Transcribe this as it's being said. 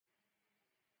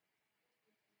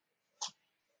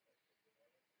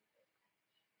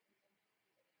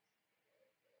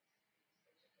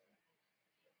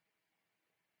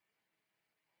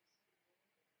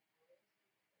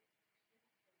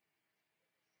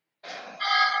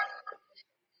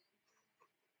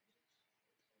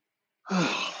The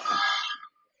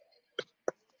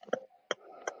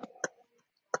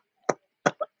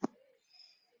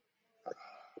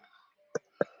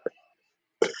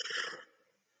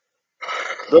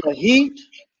Heat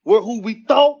were who we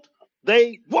thought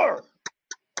they were.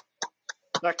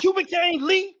 Now, Cuban Kane,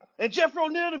 Lee, and Jeffrey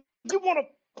O'Neal, if you want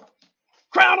to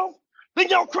crown them, then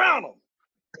y'all crown them.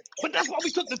 But that's why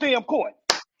we took the damn court.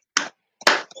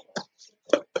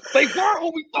 They were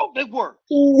who we thought they were.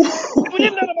 We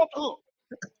didn't let them off the hook.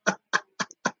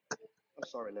 I'm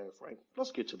sorry, Larry Frank.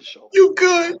 Let's get to the show. You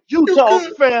good? Utah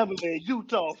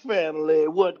family.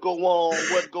 What go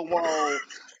on?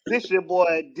 This your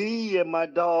boy D and my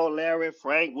dog Larry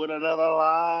Frank with another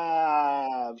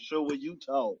live show where you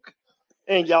talk.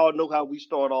 And y'all know how we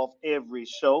start off every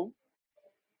show.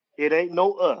 It ain't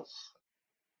no us.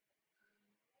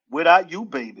 Without you,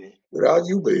 baby. Without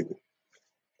you, baby.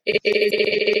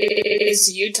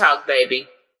 It's you talk, baby.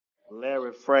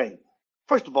 Larry Frank.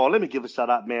 First of all, let me give a shout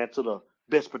out, man, to the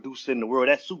best producer in the world,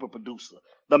 that super producer,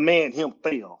 the man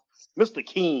himself, Mr.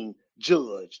 King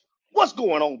Judge. What's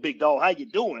going on, big dog? How you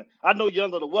doing? I know you're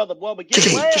under the weather, boy, but get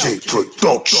well. KJ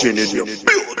Production in the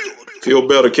building. Feel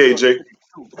better, KJ.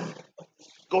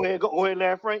 Go ahead,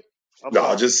 Larry Frank. No,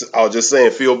 I was just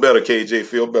saying, feel better, KJ.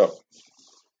 Feel better,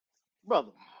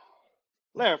 brother.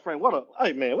 Larry Frank, what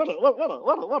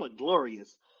a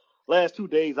glorious last 2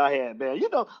 days I had, man. You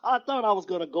know, I thought I was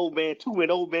gonna go, man,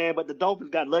 2-0, man, but the Dolphins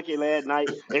got lucky last night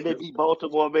and they beat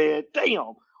Baltimore, man.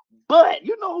 Damn. But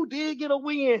you know who did get a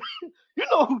win?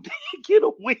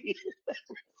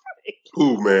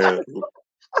 Who, man?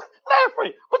 Larry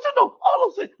Frank, but you know, all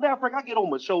I'm saying, Larry Frank, I get on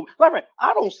my show. Larry Frank,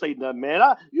 I don't say nothing, man.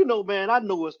 I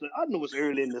know it's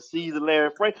early in the season,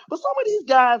 Larry Frank. But some of these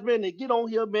guys, man, they get on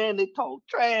here, man, they talk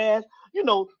trash. You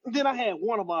know, then I had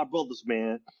one of our brothers,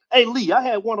 man. Hey, Lee, I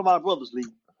had one of our brothers, Lee.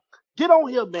 Get on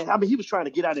here, man. I mean, he was trying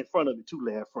to get out in front of it too,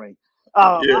 Larry Frank.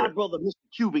 My brother, Mr.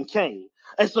 Cuban Kane.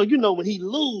 And so, you know, when he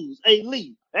lose, hey,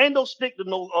 Lee, ain't no stick to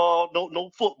no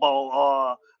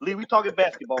football. Lee, we talking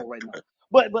basketball right now.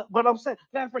 But I'm saying,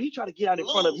 Larry Frank, he tried to get out in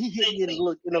front of it. He hit me in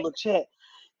a little chat.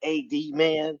 Hey, D,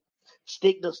 man,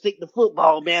 stick to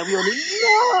football, man. We only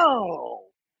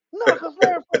No, because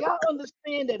Larry Frank, I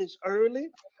understand that it's early,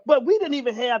 but we didn't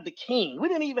even have the king. We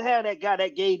didn't even have that guy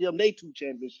that gave them their 2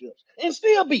 championships and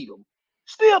still beat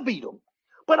them.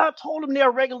 But I told them they're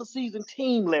a regular season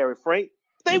team, Larry Frank.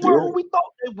 They were who we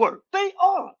thought they were. They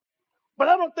are. But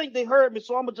I don't think they heard me,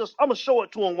 so I'm gonna show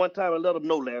it to them one time and let them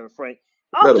know, Larry Frank.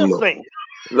 I'm just saying.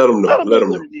 Let them know.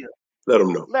 Let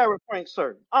them know. Larry Frank,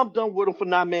 sir. I'm done with them for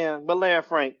now, man. But Larry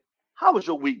Frank, how was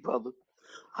your week, brother?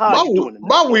 How are you doing tonight?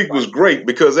 My week was great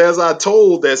because as I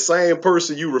told that same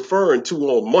person you referring to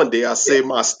on Monday, I said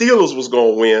my Steelers was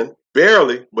going to win,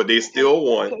 barely, but they still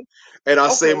won. Okay. And I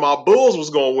said my Bulls was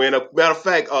going to win. Matter of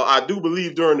fact, I do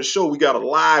believe during the show we got a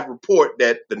live report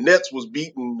that the Nets was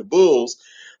beating the Bulls.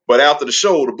 But after the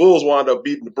show, the Bulls wound up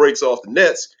beating the brakes off the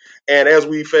Nets. And as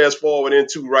we fast forward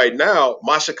into right now,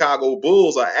 my Chicago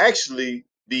Bulls are actually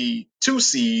the 2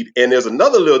 seed, and there's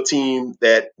another little team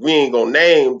that we ain't gonna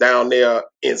name down there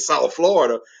in South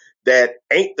Florida that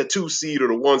ain't the 2 seed or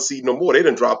the 1 seed no more. They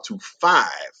done dropped to 5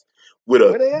 with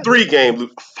a 3-game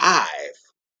 5.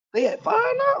 They at 5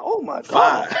 now? Oh my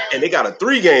God. 5, and they got a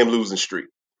 3-game losing streak.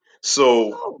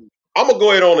 So I'm gonna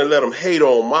go ahead on and let them hate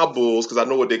on my Bulls because I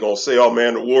know what they're gonna say. Oh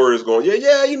man, the Warriors going,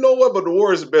 yeah, you know what? But the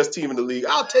Warriors are the best team in the league.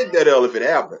 I'll take that L if it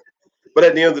happens. But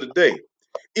at the end of the day,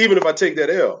 even if I take that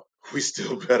L, we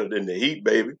still better than the Heat,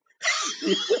 baby.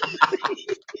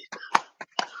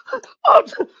 I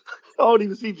don't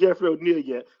even see Jeffrey O'Neal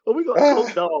yet. But we got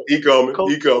Coach Dog. He coming.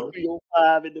 Coach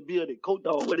 305 in the building. Coach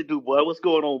Dog, what it do, boy? What's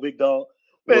going on, big dog?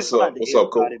 Man, What's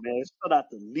up, Coach? Man. Shout out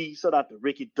to Lee. Shout out to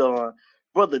Ricky Dunn.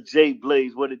 Brother Jay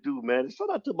Blaze, what it do, man?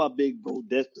 Shout out to my big bro,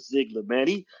 Dexter Ziegler, man.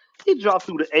 He dropped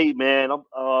through the A, man. The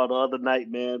other night,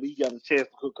 man. We got a chance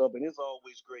to hook up, and it's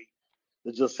always great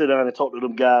to just sit down and talk to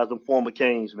them guys, them former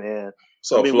Kings, man.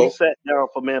 We sat down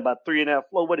for, man, about 3.5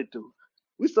 Flo, what it do?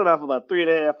 We sat down for about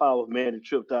 3.5 hours, man, and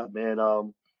tripped out, man.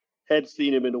 Hadn't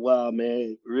seen him in a while,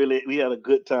 man. Really, we had a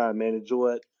good time, man.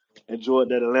 Enjoyed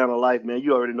that Atlanta life, man.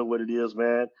 You already know what it is,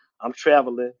 man. I'm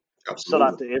traveling. Absolutely.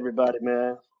 Shout out to everybody,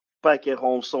 man. Back at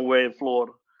home somewhere in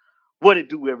Florida. What it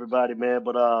do, everybody, man?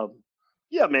 But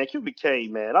yeah, man, Cuban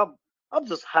Kane, man. I'm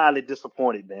just highly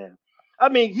disappointed, man. I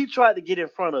mean, he tried to get in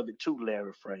front of it too,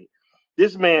 Larry Frank.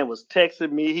 This man was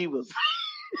texting me. He was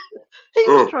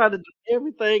trying to do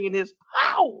everything in his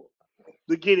power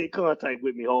to get in contact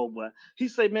with me, homeboy. He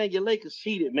said, man, your Lakers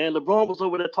cheated, man. LeBron was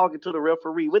over there talking to the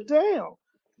referee. Well, damn.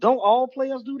 Don't all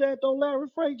players do that, though, Larry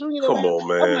Frank Jr.? Come on,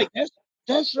 man. I'm like,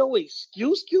 that's your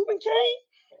excuse, Cuban Kane?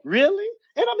 Really?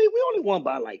 And I mean, we only won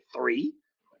by like 3.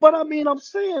 But I mean, I'm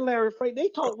saying, Larry Frank, they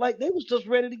talk like they was just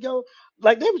ready to go.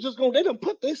 Like they was just going, they done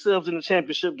put themselves in the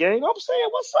championship game. I'm saying,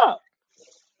 what's up?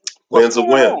 What's Win's a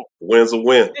going win. on? Win's a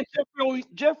win. And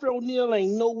Jeffrey O'Neal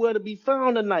ain't nowhere to be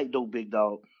found tonight, though, big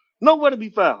dog. Nowhere to be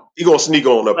found. He gonna sneak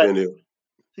on up But in there.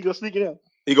 he gonna sneak it in.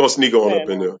 He gonna sneak on up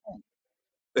Man, in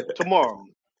there. tomorrow,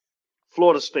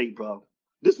 Florida State, bro.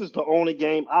 This is the only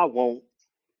game I want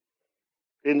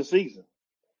in the season.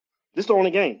 This is the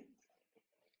only game.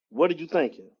 What are you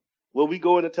thinking? Will we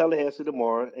go into Tallahassee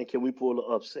tomorrow, and can we pull the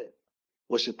upset?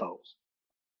 What's your thoughts?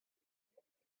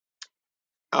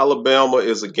 Alabama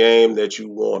is a game that you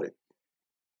wanted.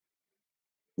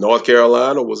 North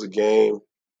Carolina was a game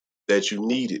that you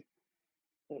needed.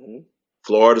 Mm-hmm.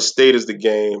 Florida State is the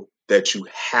game that you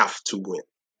have to win.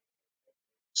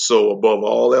 So above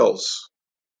all else,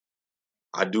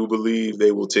 I do believe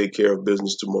they will take care of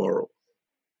business tomorrow.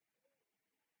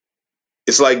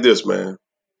 It's like this, man.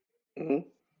 Mm-hmm.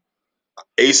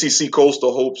 ACC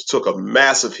Coastal Hopes took a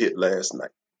massive hit last night.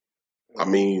 I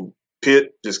mean,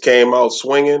 Pitt just came out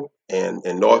swinging, and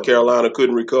North Carolina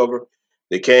couldn't recover.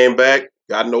 They came back,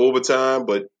 got into overtime,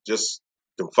 but just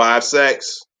them 5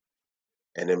 sacks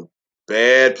and them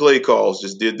bad play calls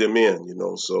just did them in, you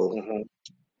know. So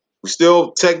we're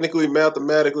still technically,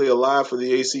 mathematically alive for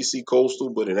the ACC Coastal,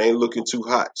 but it ain't looking too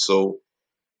hot. So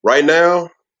right now,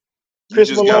 you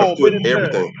just got to put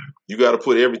everything. You got to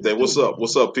put everything. What's up?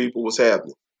 What's up, people? What's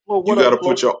happening? Well, You got to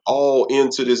put your all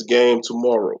into this game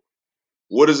tomorrow.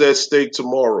 What is at stake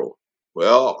tomorrow?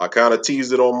 Well, I kind of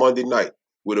teased it on Monday night.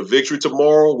 With a victory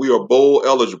tomorrow, we are bowl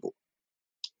eligible.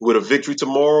 With a victory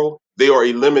tomorrow, they are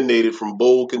eliminated from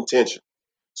bowl contention.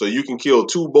 So you can kill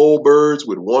 2 bowl birds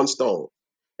with 1 stone,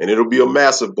 and it'll be a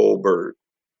massive bowl bird.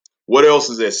 What else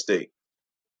is at stake?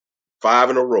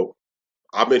 5 in a row.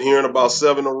 I've been hearing about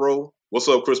 7 in a row. What's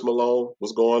up, Chris Malone?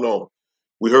 What's going on?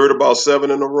 We heard about 7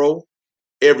 in a row.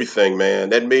 Everything, man.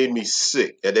 That made me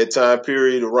sick. At that time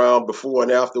period around before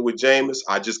and after with Jameis,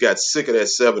 I just got sick of that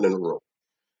 7 in a row.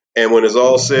 And when it's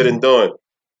all said and done,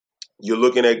 you're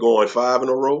looking at going 5 in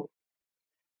a row.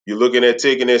 You're looking at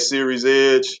taking that series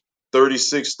edge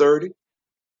 36-30.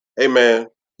 Hey, man,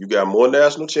 you got more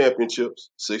national championships,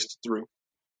 63.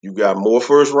 You got more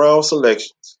first-round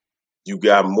selections. You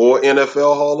got more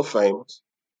NFL Hall of Famers.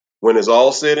 When it's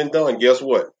all said and done, guess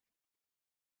what?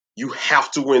 You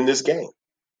have to win this game.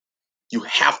 You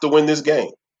have to win this game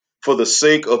for the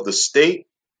sake of the state,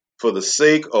 for the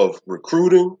sake of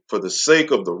recruiting, for the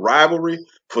sake of the rivalry,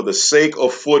 for the sake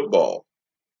of football.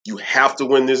 You have to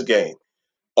win this game.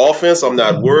 Offense, I'm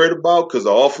not worried about because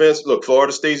the offense, look,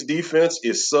 Florida State's defense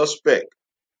is suspect.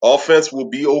 Offense will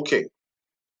be okay.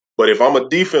 But if I'm a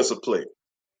defensive player,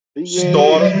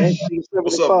 starter,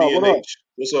 what's up, BNH?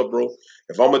 What's up, bro?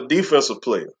 If I'm a defensive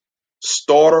player,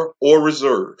 starter or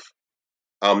reserve,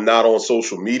 I'm not on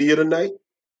social media tonight.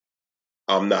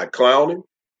 I'm not clowning.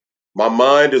 My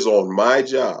mind is on my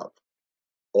job,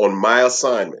 on my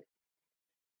assignment.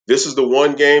 This is the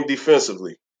one game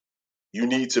defensively. You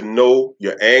need to know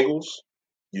your angles.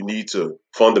 You need to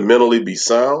fundamentally be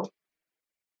sound.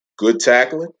 Good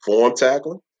tackling, form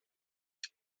tackling,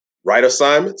 right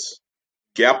assignments,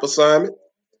 gap assignment.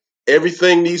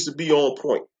 Everything needs to be on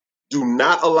point. Do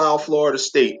not allow Florida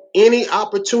State any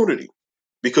opportunity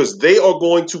because they are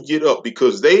going to get up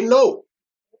because they know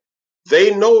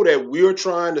that we're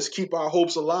trying to keep our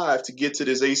hopes alive to get to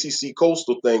this ACC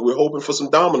Coastal thing. We're hoping for some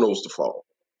dominoes to fall.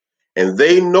 And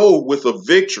they know with a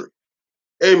victory.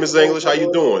 Hey, Ms. English, how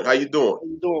you doing? How you doing? How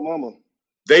you doing, mama?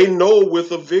 They know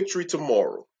with a victory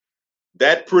tomorrow,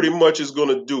 that pretty much is going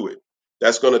to do it.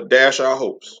 That's going to dash our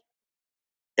hopes.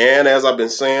 And as I've been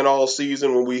saying all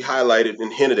season when we highlighted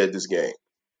and hinted at this game,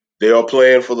 they are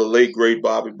playing for the late, great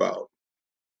Bobby Bowden.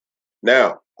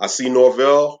 Now, I see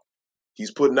Norvell.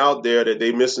 He's putting out there that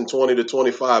they're missing 20 to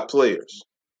 25 players.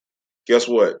 Guess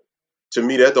what? To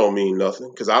me, that don't mean nothing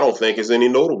because I don't think it's any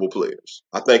notable players.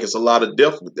 I think it's a lot of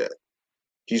depth with that.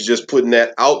 He's just putting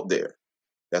that out there.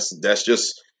 That's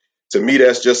just, to me,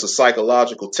 that's just a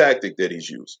psychological tactic that he's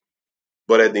using.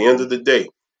 But at the end of the day,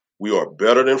 we are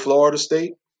better than Florida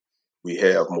State. We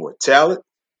have more talent.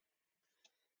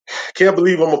 I can't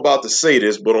believe I'm about to say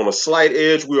this, but on a slight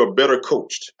edge, we are better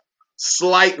coached.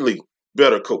 Slightly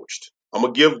better coached. I'm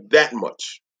going to give that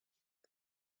much.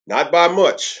 Not by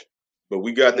much, but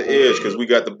we got the edge because we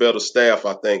got the better staff,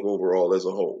 I think, overall as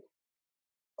a whole.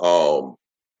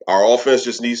 Our offense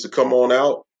just needs to come on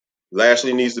out.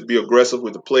 Lashley needs to be aggressive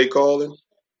with the play calling.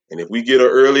 And if we get an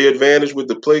early advantage with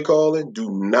the play calling, do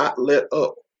not let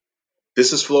up.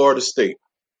 This is Florida State.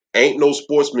 Ain't no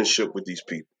sportsmanship with these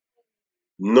people.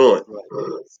 None.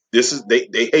 Right. This is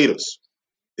they hate us.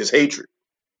 It's hatred.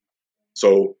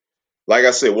 So, like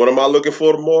I said, what am I looking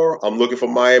for tomorrow? I'm looking for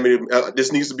Miami.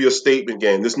 This needs to be a statement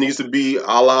game. This needs to be a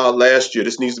la last year.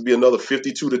 This needs to be another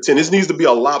 52-10. This needs to be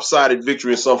a lopsided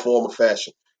victory in some form or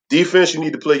fashion. Defense, you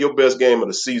need to play your best game of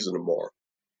the season tomorrow.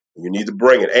 You need to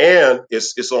bring it, and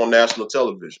it's on national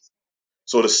television.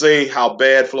 So to say how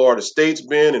bad Florida State's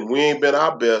been and we ain't been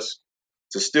our best,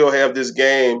 to still have this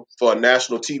game for a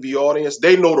national TV audience,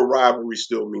 they know the rivalry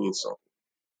still means something.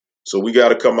 So we got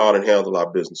to come out and handle our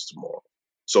business tomorrow.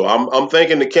 So I'm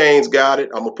thinking the Canes got it.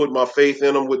 I'm gonna put my faith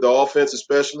in them with the offense,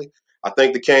 especially. I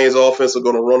think the Canes offense are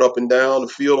gonna run up and down the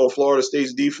field on Florida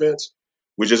State's defense.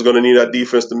 We're just gonna need our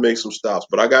defense to make some stops.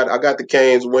 But I got the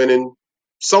Canes winning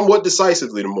somewhat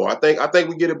decisively tomorrow. I think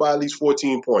we get it by at least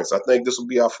 14 points. I think this will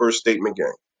be our first statement game.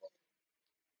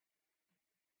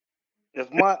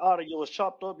 If my audio is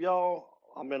chopped up, y'all,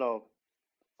 I'm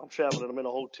traveling. I'm in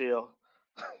a hotel.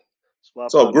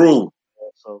 So Groove.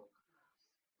 So,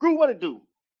 Groove, what it do?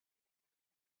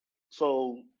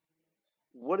 So,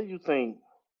 what do you think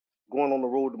going on the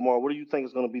road tomorrow? What do you think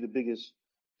is going to be the biggest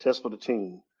test for the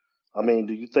team? I mean,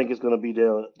 do you think it's going to be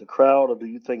the crowd, or do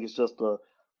you think it's just the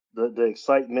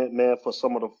excitement, man, for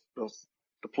some of the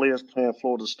players playing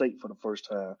Florida State for the first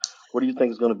time? What do you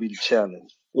think is going to be the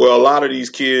challenge? Well, a lot of these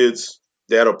kids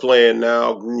that are playing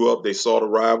now grew up. They saw the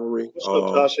rivalry. What's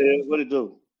up, Josh? What it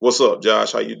do? What's up,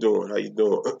 Josh? How you doing? How you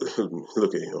doing?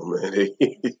 Look at him, man.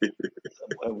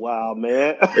 Wow,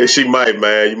 man. Hey, she might,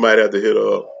 man. You might have to hit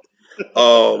her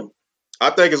up. I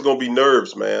think it's gonna be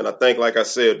nerves, man. I think, like I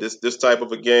said, this type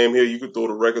of a game here, you could throw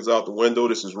the records out the window.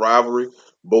 This is rivalry.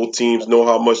 Both teams know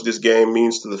how much this game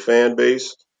means to the fan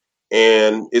base,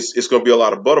 and it's gonna be a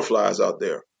lot of butterflies out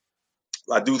there.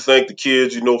 I do think the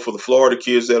kids, for the Florida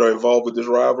kids that are involved with this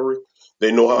rivalry,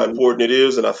 they know how important it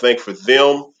is, and I think for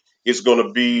them, it's going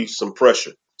to be some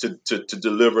pressure to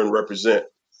deliver and represent.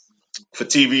 For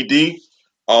TVD,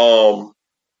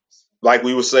 like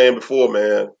we were saying before,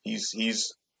 man, he's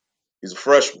a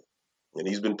freshman, and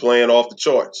he's been playing off the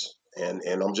charts, and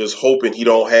I'm just hoping he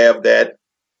don't have that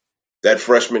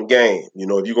freshman game.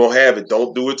 If you're gonna have it,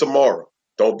 don't do it tomorrow.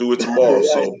 Don't do it tomorrow.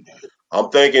 So I'm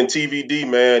thinking TVD,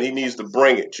 man, he needs to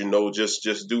bring it,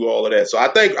 just do all of that. So I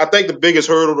think the biggest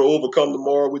hurdle to overcome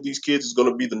tomorrow with these kids is going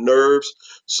to be the nerves,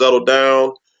 settle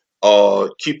down,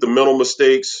 keep the mental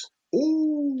mistakes.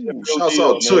 Ooh, shouts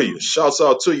out to you. Shouts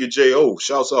out to you, J.O.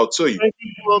 Shouts out to you. Thank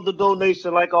you for the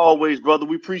donation, like always, brother.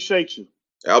 We appreciate you.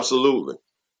 Absolutely.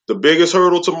 The biggest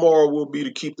hurdle tomorrow will be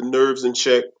to keep the nerves in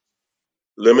check,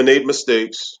 eliminate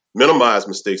mistakes, minimize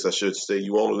mistakes, I should say.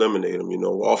 You won't eliminate them,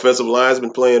 Offensive line's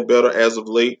been playing better as of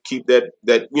late. Keep that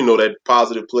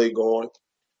positive play going.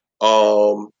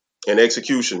 And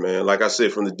execution, man. Like I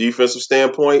said, from the defensive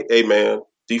standpoint, hey, man,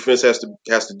 defense has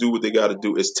to do what they got to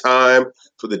do. It's time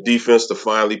for the defense to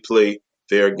finally play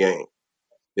their game.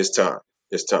 It's time.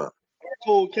 It's time.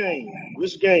 Told Kane,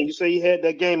 which game? You say he had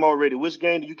that game already. Which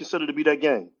game do you consider to be that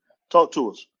game? Talk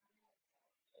to us.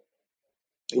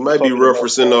 He might be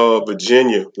referencing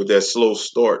Virginia with that slow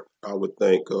start, I would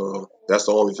think. That's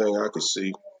the only thing I could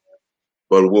see.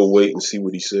 But we'll wait and see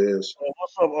what he says.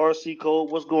 What's up, RC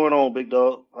Code? What's going on, big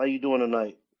dog? How you doing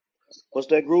tonight? What's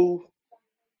that, Groove?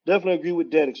 Definitely agree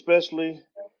with that, especially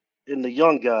in the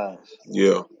young guys.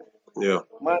 Yeah.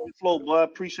 Miami Flow, boy.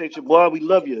 Appreciate you, boy. We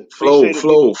love you. Flow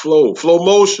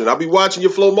motion. I be watching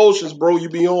your flow motions, bro. You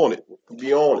be on it. Love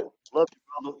you, brother.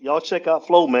 Y'all check out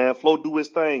Flow, man. Flow do his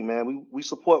thing, man. We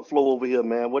support Flow over here,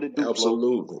 man. What it do,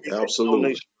 Absolutely. Flow?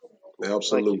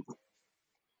 Absolutely.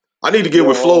 I need to get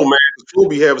with Flo, man. Flo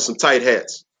be having some tight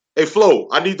hats. Hey, Flo,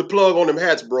 I need the plug on them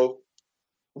hats, bro.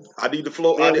 I need the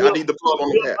plug on them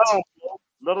hats.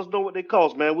 Let us know what they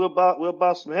cost, man. We'll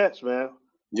buy some hats, man.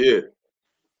 Yeah.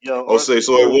 Yeah. So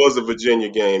it was a Virginia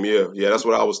game. Yeah. That's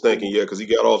what I was thinking. Yeah, because he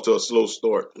got off to a slow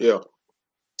start. Yeah.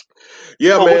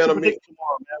 Yeah, man. Man.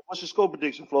 What's your score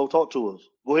prediction, Flo? Talk to us.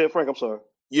 Go ahead, Frank. I'm sorry.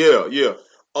 Yeah.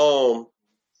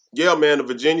 Yeah, man, the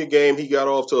Virginia game, he got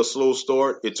off to a slow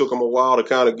start. It took him a while to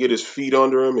kind of get his feet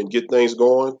under him and get things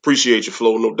going. Appreciate you,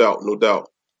 Flo, no doubt.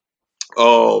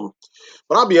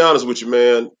 But I'll be honest with you,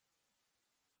 man.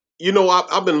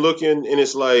 I've been looking, and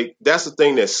it's like that's the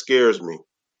thing that scares me.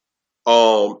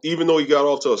 Even though he got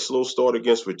off to a slow start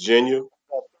against Virginia,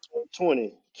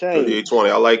 38-20.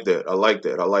 I like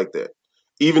that.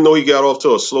 Even though he got off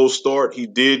to a slow start, he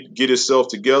did get himself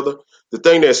together. The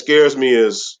thing that scares me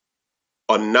is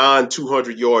a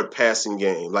non-200-yard passing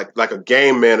game, like a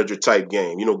game manager type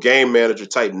game, game manager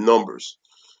type numbers,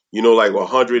 like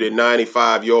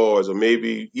 195 yards, or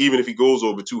maybe even if he goes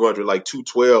over 200, like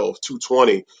 212,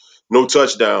 220. no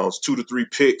touchdowns, 2 to 3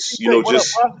 picks. You TJ, know, what up,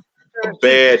 just bro? a Terrence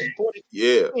bad, Jenkins, 40.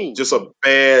 yeah, just a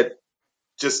bad.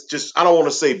 Just I don't want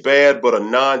to say bad, but a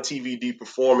non-TVD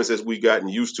performance as we gotten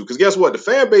used to. Because guess what? The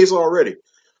fan base already,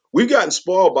 we've gotten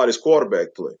spoiled by this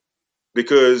quarterback play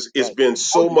because it's Right. been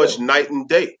so much night and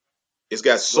day. It's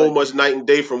got so Right. much night and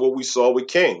day from what we saw with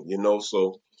King, you know.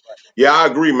 So yeah, I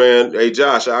agree, man. Hey,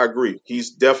 Josh, I agree.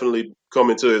 He's definitely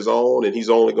coming to his own, and he's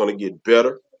only going to get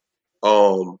better.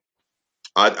 Um,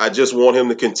 I just want him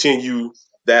to continue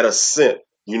that ascent,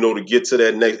 you know, to get to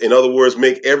that next. In other words,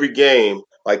 make every game,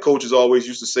 like coaches always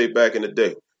used to say back in the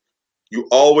day, you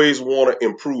always want to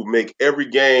improve, make every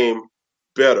game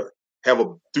better,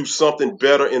 do something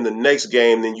better in the next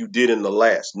game than you did in the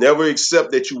last. Never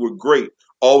accept that you were great.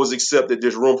 Always accept that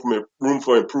there's room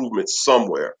for improvement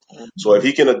somewhere. So if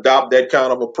he can adopt that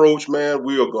kind of approach, man,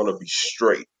 we are going to be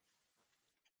straight.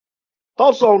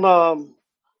 Thoughts on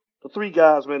the three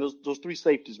guys, man? Those three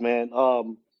safeties, man.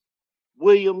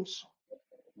 Williams,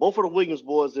 both of the Williams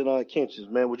boys and Kinchins,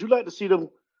 man. Would you like to see them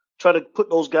try to put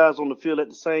those guys on the field at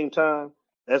the same time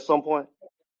at some point?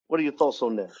 What are your thoughts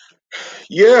on that?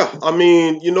 Yeah, I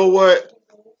mean, you know what?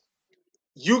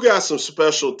 You got some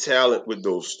special talent with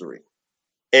those three.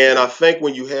 And I think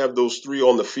when you have those three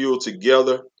on the field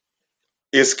together,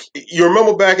 you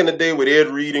remember back in the day with Ed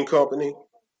Reed and company,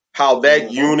 how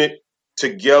that unit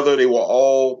together,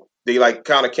 they like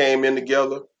kind of came in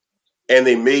together and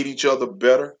they made each other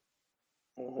better.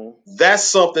 That's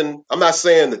something. I'm not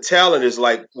saying the talent is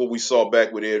like what we saw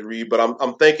back with Ed Reed, but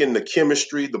I'm thinking the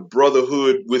chemistry, the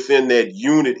brotherhood within that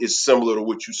unit is similar to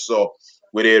what you saw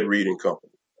with Ed Reed and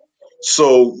company.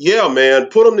 So yeah, man,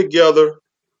 put them together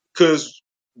because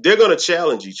they're going to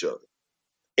challenge each other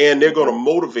and they're going to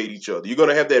motivate each other. You're going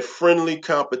to have that friendly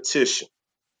competition,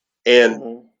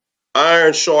 and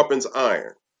iron sharpens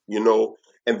iron, you know,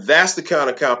 and that's the kind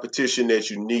of competition that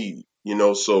you need, you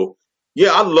know. So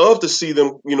yeah, I'd love to see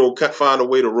them, you know, find a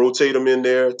way to rotate them in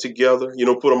there together, you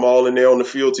know, put them all in there on the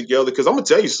field together. Because I'm gonna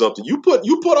tell you something, you put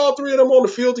all three of them on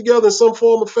the field together in some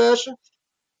form or fashion,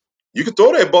 you can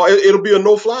throw that ball. It'll be a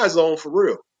no-fly zone for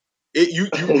real. You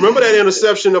remember that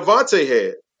interception Avante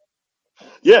had?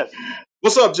 Yes.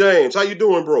 What's up, James? How you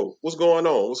doing, bro? What's going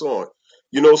on? What's on?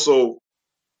 You know, so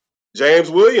James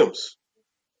Williams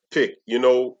pick, you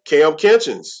know, Cam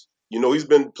Kinchins, you know, he's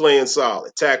been playing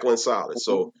solid, tackling solid.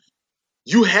 So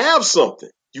you have something.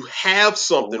 You have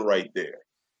something right there.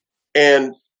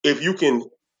 And if you can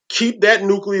keep that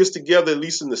nucleus together, at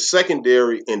least in the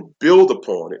secondary, and build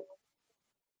upon it,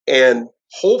 and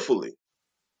hopefully,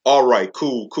 all right,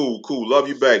 cool. Love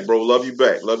you back, bro. Love you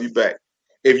back.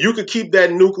 If you could keep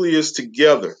that nucleus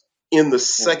together in the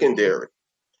secondary,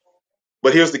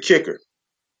 but here's the kicker.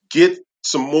 Get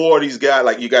some more of these guys.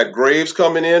 Like you got Graves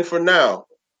coming in for now.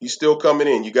 He's still coming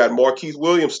in. You got Marquise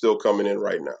Williams still coming in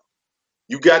right now.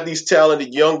 You got these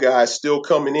talented young guys still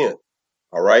coming in.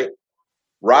 All right.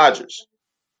 Rodgers,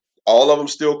 all of them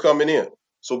still coming in.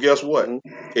 So guess what?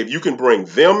 If you can bring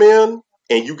them in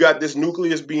and you got this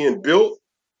nucleus being built,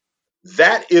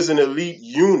 that is an elite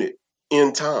unit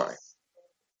in time.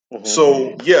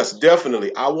 So yes,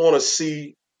 definitely. I want to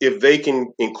see if they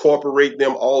can incorporate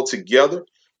them all together.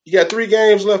 You got 3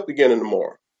 games left beginning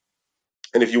tomorrow.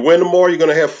 And if you win tomorrow, you're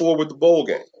going to have 4 with the bowl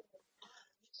game.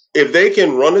 If they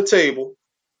can run the table,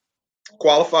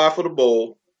 qualify for the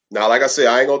bowl. Now, like I said,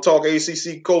 I ain't going to talk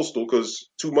ACC Coastal because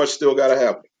too much still got to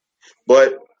happen.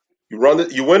 But you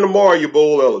win tomorrow, you're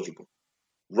bowl eligible.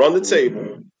 Run the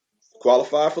table,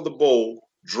 qualify for the bowl,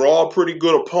 draw a pretty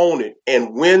good opponent,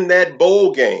 and win that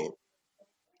bowl game.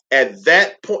 At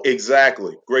that point,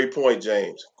 exactly. Great point,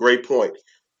 James. Great point.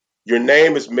 Your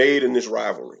name is made in this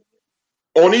rivalry.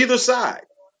 On either side.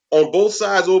 On both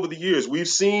sides over the years, we've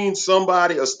seen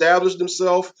somebody establish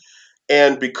themselves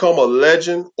and become a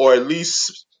legend, or at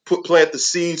least plant the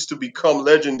seeds to become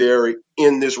legendary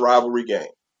in this rivalry game.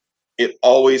 It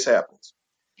always happens.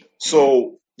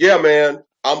 So, yeah, man,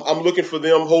 I'm looking for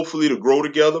them hopefully to grow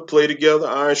together, play together,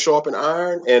 iron sharpen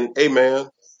iron. And, hey, man,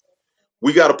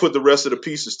 we got to put the rest of the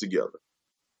pieces together.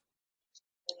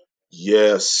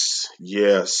 Yes.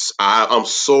 I'm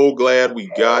so glad we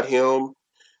got him.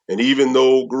 And even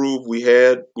though, Groove, we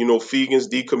had, you know, Fegans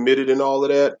decommitted and all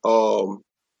of that,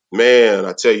 man,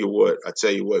 I tell you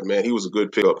what, man, he was a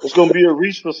good pickup. It's going to be a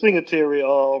reach for Singletary,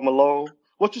 Malone.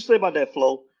 What you say about that,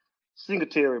 Flo?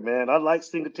 Singletary, man. I like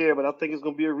Singletary, but I think it's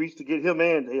going to be a reach to get him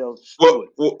and Stewart.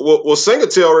 Well,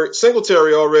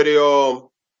 Singletary already,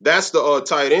 that's the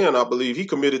tight end, I believe. He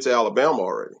committed to Alabama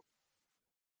already.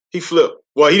 He flipped.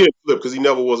 Well, he didn't flip because he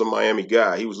never was a Miami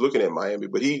guy. He was looking at Miami,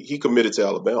 but he committed to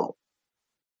Alabama.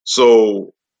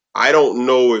 So I don't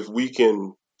know if we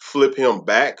can flip him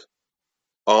back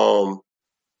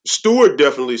Stewart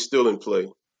definitely still in play.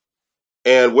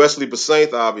 And Wesley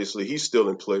Basaint, obviously, he's still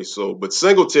in play. So, but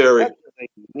Singletary, That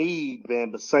is a need,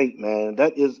 man, Basaint, man.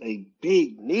 That is a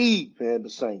big need, man,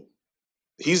 Basaint.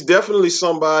 he's definitely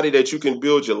somebody that you can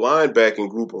build your linebacking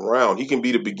group around. He can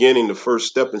be the beginning, the first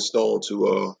stepping stone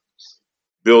to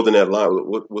building that line.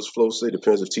 What's Flo say?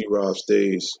 Depends if T-Rob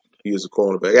stays. He is a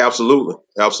cornerback. Absolutely.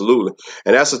 Absolutely.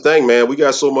 And that's the thing, man. We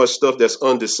got so much stuff that's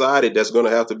undecided that's going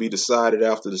to have to be decided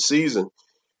after the season.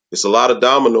 It's a lot of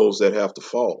dominoes that have to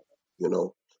fall, you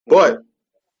know. But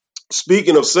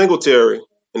speaking of Singletary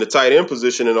and the tight end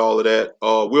position and all of that,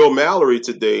 Will Mallory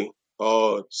today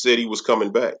said he was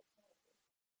coming back.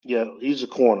 Yeah, he's a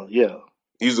corner. Yeah.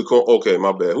 He's the okay.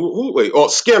 My bad. Wait. Oh,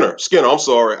 Skinner. I'm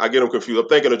sorry. I get him confused. I'm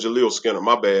thinking of Jaleel Skinner.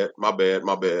 My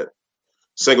bad.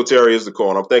 Singletary is the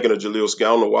corner. I'm thinking of Jaleel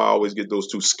Skinner. I don't know why I always get those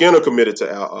two. Skinner committed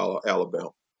to Alabama.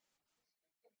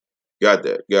 Got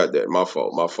that. My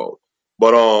fault.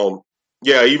 But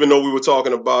yeah. Even though we were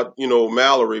talking about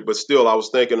Mallory, but still I was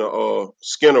thinking of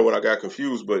Skinner when I got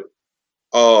confused. But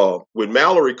with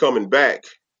Mallory coming back,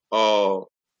 I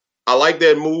like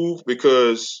that move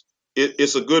because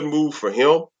it's a good move for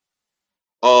him.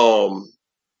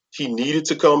 He needed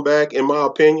to come back, in my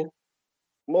opinion.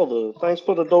 Mother, thanks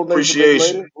for the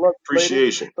donation.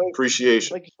 Appreciation. Thank you,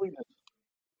 sweetness.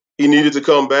 He needed to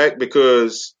come back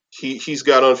because he's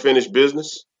got unfinished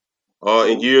business.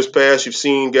 In years past, you've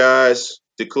seen guys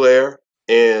declare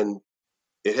and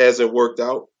it hasn't worked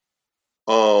out.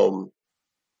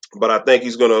 But I think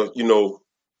he's gonna,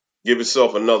 give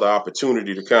himself another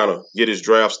opportunity to kind of get his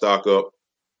draft stock up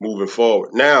moving forward.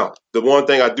 Now, the one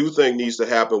thing I do think needs to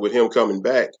happen with him coming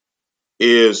back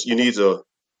is you need to,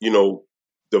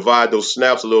 divide those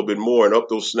snaps a little bit more and up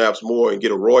those snaps more and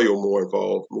get Arroyo more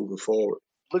involved moving forward.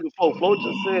 Look at Flo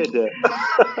just said that.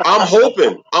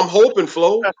 I'm hoping,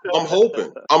 Flo.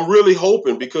 I'm really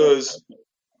hoping because,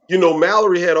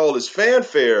 Mallory had all his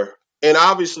fanfare, and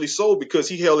obviously so because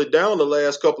he held it down the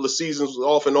last couple of seasons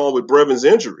off and on with Brevin's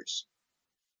injuries.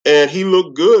 And he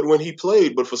looked good when he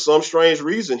played, but for some strange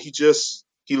reason, he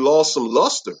lost some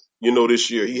luster, this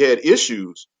year. He had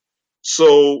issues.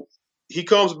 So he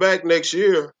comes back next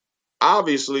year.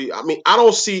 Obviously, I mean, I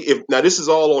don't see now this is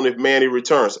all on if Manny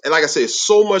returns. And like I said,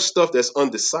 so much stuff that's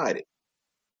undecided.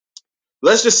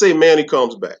 Let's just say Manny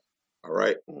comes back. All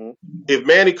right. Mm-hmm. If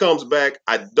Manny comes back,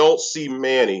 I don't see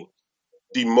Manny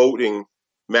demoting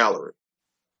Mallory.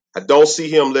 I don't see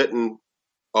him letting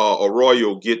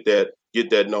Arroyo get that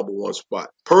number one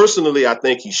spot. Personally, I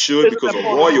think he should because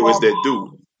Arroyo is that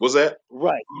dude. What's that?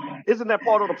 Right. Isn't that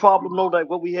part of the problem, though, like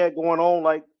what we had going on?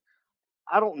 Like,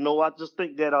 I don't know. I just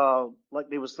think that, like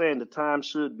they were saying, the time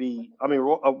should be. I mean,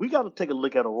 we got to take a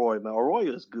look at Arroyo, man.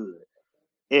 Arroyo is good.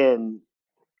 And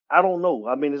I don't know.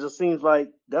 I mean, it just seems like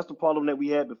that's the problem that we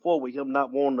had before with him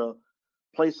not wanting to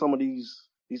play some of these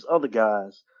other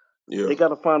guys. Yeah. They got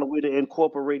to find a way to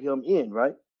incorporate him in,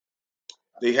 right?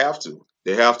 They have to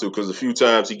because a few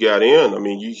times he got in. I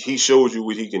mean, he showed you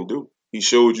what he can do. He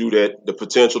showed you that the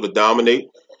potential to dominate.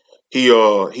 He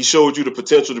showed you the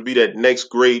potential to be that next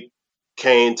great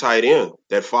Kane tight end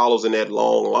that follows in that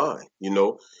long line,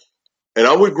 And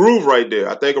I'm with Groove right there.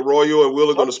 I think Arroyo and Will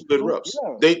are going to split reps.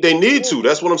 Yeah. They need to.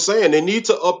 That's what I'm saying. They need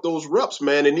to up those reps,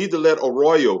 man. They need to let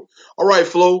Arroyo. All right,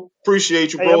 Flo.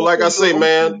 Appreciate you, bro. Like I say,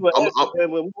 man.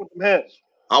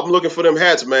 I'm looking for them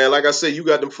hats, man. Like I said, you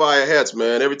got them fire hats,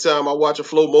 man. Every time I watch a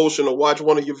Flow Motion or watch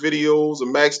one of your videos or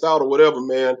Maxed Out or whatever,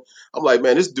 man, I'm like,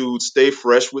 man, this dude stay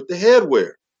fresh with the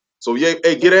headwear. So, yeah,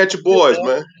 hey, get at your boys,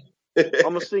 man. I'm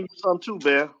going to sing you some too,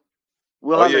 man.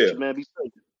 We'll holler at you, man. Be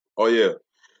safe. Oh, yeah.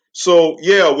 So,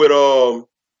 yeah, with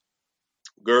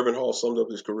Gervin Hall summed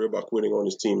up his career by quitting on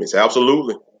his teammates.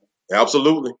 Absolutely.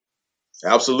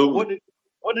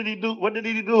 What did he do?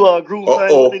 Groove?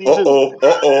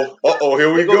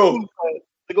 Here we go.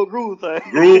 They go Groove thing.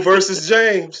 Groove versus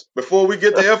James. Before we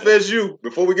get to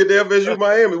FSU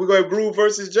Miami, we're going to have Groove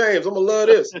versus James. I'm going to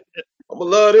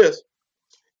love this.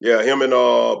 Yeah, him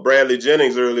and Bradley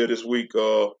Jennings earlier this week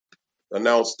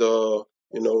announced, they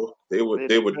were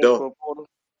done.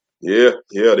 Yeah,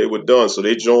 they were done. So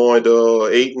they joined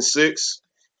 8-6.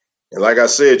 And like I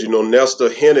said, Nesta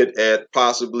hinted at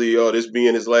possibly this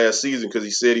being his last season because he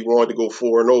said he wanted to go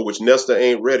 4-0, which Nesta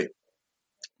ain't ready.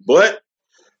 But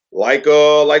like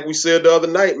we said the other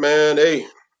night, man, hey,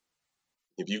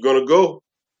 if you're gonna go,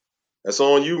 that's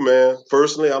on you, man.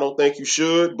 Personally, I don't think you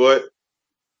should, but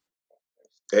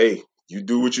hey, you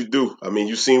do what you do. I mean,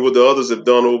 you've seen what the others have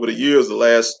done over the years, the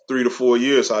last 3 to 4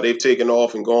 years, how they've taken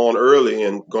off and gone early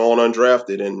and gone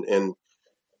undrafted and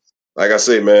like I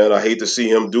say, man, I hate to see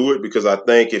him do it because I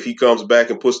think if he comes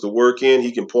back and puts the work in,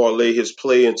 he can parlay his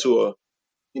play into a,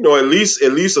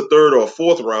 at least a third or a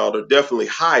fourth rounder, definitely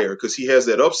higher because he has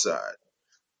that upside.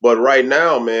 But right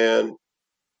now, man,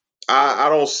 I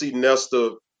don't see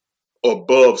Nesta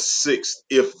above sixth,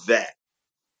 if that.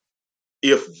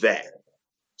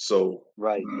 So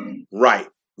Right.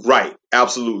 right,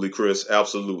 absolutely, Chris,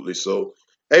 absolutely. So,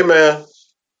 hey, man,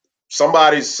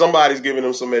 somebody's giving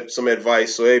him some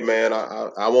advice. So, hey, man,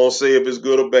 I won't say if it's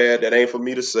good or bad. That ain't for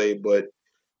me to say, but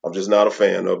I'm just not a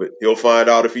fan of it. He'll find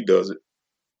out if he does it.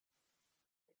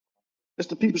 It's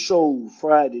the People Show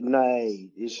Friday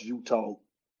night. It's You Talk.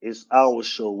 It's our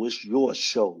show. It's your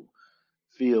show.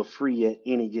 Feel free at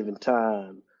any given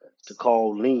time to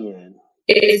call in.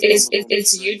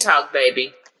 It's you talk,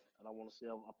 baby. And I want to say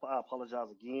I apologize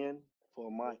again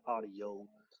for my audio.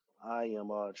 I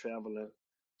am traveling,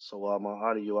 so my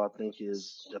audio I think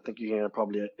you're hearing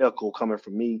probably an echo coming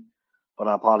from me, but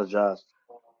I apologize.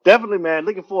 Definitely, man.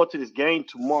 Looking forward to this game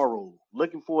tomorrow.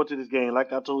 Looking forward to this game.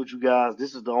 Like I told you guys,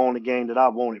 this is the only game that I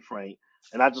wanted, Frank.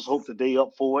 And I just hope that they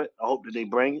up for it. I hope that they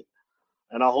bring it,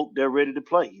 and I hope they're ready to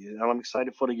play. And I'm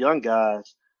excited for the young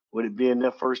guys with it being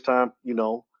their first time,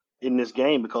 in this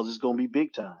game because it's going to be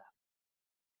big time.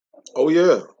 Oh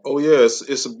yeah,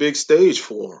 it's a big stage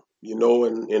for him,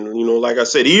 and like I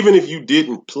said, even if you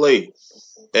didn't play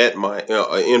at my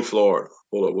in Florida,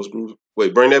 hold on,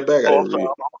 wait, bring that back. I Oh, didn't I'm sorry. read.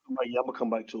 I'm gonna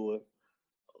come back to it.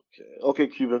 Okay,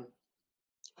 Cuban.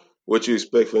 What you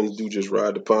expect for him to do? Just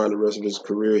ride the pine the rest of his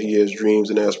career? He has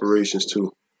dreams and aspirations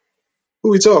too. Who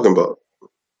are we talking about?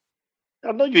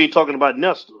 I know you ain't talking about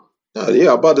Nestor.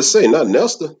 Yeah, I'm about to say not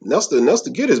Nesta. Nesta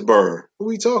get his burn. Who are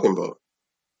we talking about?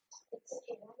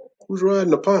 Who's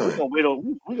riding the We're pine? gonna wait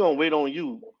on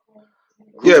you,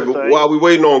 Yeah, Groove but thing. while we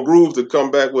waiting on Groove to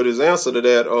come back with his answer to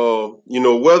that,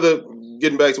 whether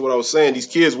getting back to what I was saying, these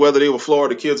kids, whether they were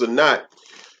Florida kids or not,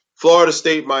 Florida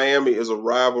State Miami is a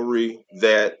rivalry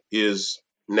that is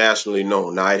nationally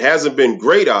known. Now it hasn't been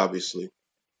great, obviously,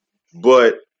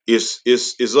 but it's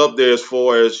up there as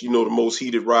far as the most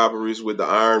heated rivalries with the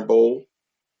Iron Bowl,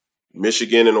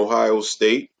 Michigan and Ohio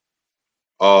State,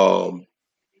 um,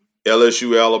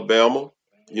 LSU, Alabama.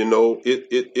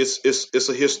 It's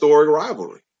a historic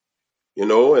rivalry.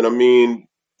 And I mean,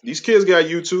 these kids got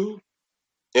YouTube.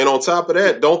 And on top of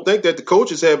Yeah, that, don't think that the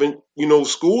coaches haven't,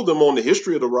 schooled them on the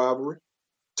history of the rivalry.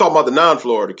 Talking about the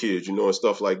non-Florida kids, and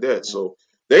stuff like that. So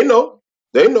they know,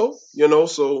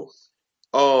 so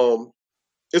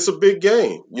it's a big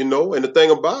game, and the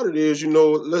thing about it is,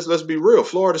 let's be real.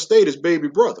 Florida State is baby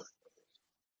brother,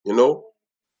 you know.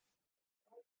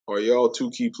 Are y'all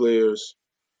two key players?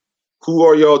 Who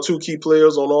are y'all two key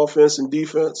players on offense and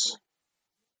defense?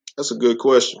 That's a good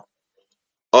question.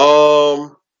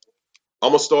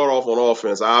 I'm gonna start off on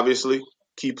offense. Obviously,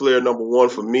 key player number one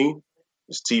for me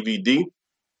is TVD,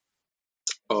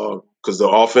 because the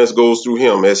offense goes through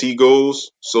him. As he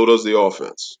goes, so does the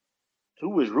offense.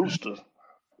 who is Rooster?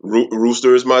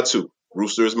 Rooster is my two.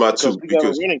 Rooster is my Because two we got a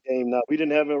because running game now. We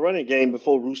didn't have a running game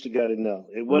before Rooster got it now.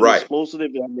 It wasn't right, explosive,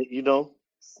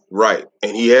 right,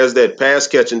 and he has that pass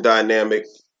catching dynamic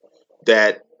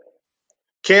that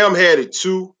Cam had it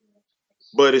too,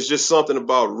 but it's just something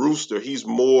about Rooster. He's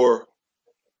more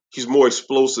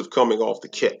explosive coming off the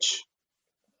catch.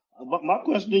 But my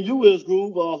question to you is,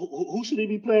 Groove, who should he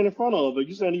be playing in front of? If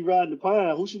you saying he riding the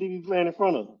pine, who should he be playing in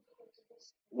front of?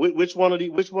 Which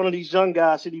one of these young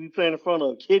guys should he be playing in front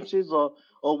of? Kitchens or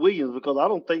Williams? Because I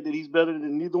don't think that he's better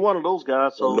than neither one of those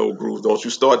guys. Oh, So no, Groove, don't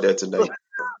you start that tonight.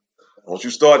 Don't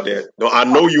you start that. No, I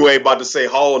know you ain't about to say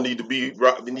Hall need to be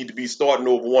starting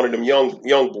over one of them young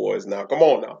boys now. Come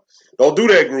on now. Don't do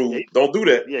that, yeah, Groove. Don't do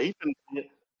that. he finna say it.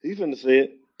 He finna say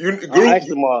it. You I Groove, asked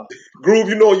him, Groove,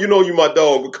 you my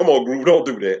dog, but come on, Groove, don't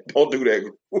do that. Don't do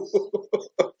that.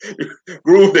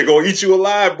 Groove, they're gonna eat you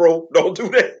alive, bro. Don't do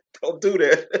that. Don't do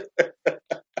that.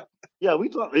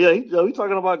 we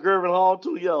talking about Gervin Hall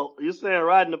too. Yo, you're saying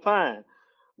riding the pine.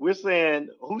 We're saying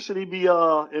who should he be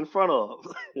in front of?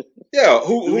 Yeah,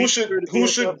 Do who he should deserve to be who in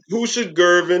should front? who should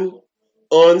Gervin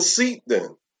unseat then?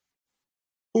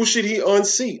 Who should he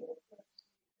unseat?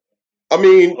 I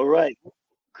mean, All right,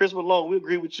 Chris Malone, we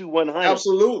agree with you 100.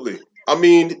 absolutely. I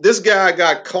mean, this guy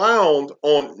got clowned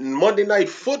on Monday Night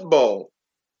Football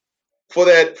for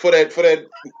that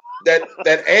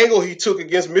angle he took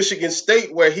against Michigan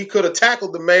State where he could have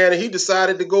tackled the man and he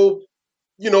decided to go,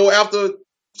 after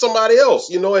somebody else,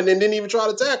 and then didn't even try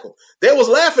to tackle. They was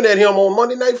laughing at him on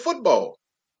Monday Night Football,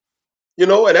 and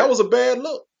that was a bad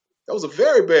look. That was a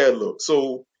very bad look.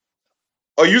 So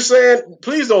are you saying,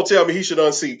 please don't tell me he should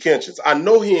unseat Kitchens? I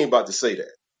know he ain't about to say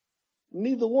that.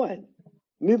 Neither one.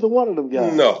 Neither one of them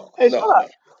guys. No, Hey, no.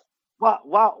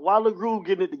 while the group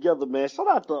getting it together, man, shout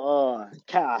out to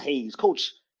Kyle Hayes,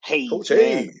 Coach Hayes, Coach man.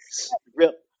 Hayes.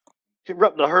 He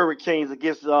rep the Hurricanes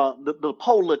against the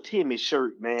Polar Timmy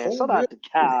shirt, man. Shout out to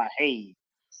Kyle Hayes.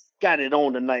 Got it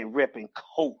on tonight, repping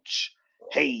Coach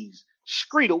Hayes.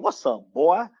 Streeter, what's up,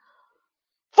 boy?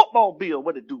 Football Bill,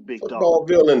 what it do, big dog? Football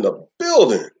Bill in the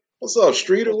building. What's up,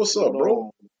 Streeter? What's up,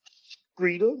 bro?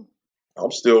 Streeter.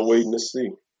 I'm still waiting to see.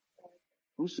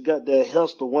 Who's got that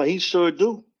Hester one? He sure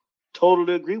do.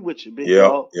 Totally agree with you, big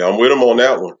dog. Yeah, I'm with him on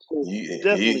that one.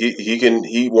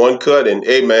 He one cut, and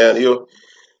hey man, he'll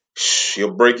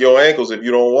break your ankles if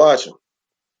you don't watch him.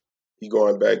 He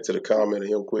going back to the comment of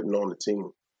him quitting on the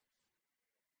team.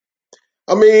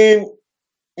 I mean,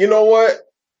 you know what?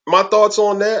 My thoughts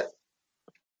on that.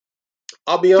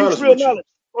 I'll be honest with you.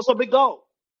 What's up, big dog?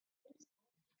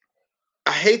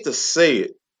 I hate to say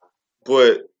it,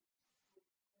 but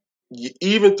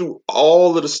even through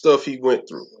all of the stuff he went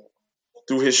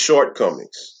through his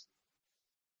shortcomings,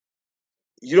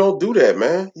 you don't do that,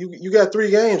 man. You got 3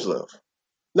 games left.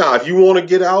 Now, if you want to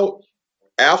get out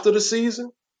after the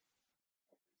season,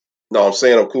 no, I'm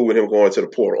saying I'm cool with him going to the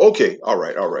portal. Okay, all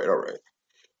right.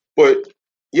 But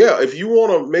yeah, if you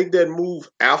want to make that move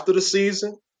after the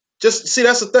season, just see,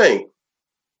 that's the thing.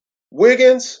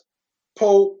 Wiggins,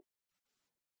 Pope,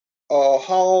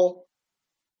 Hall,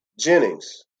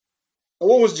 Jennings.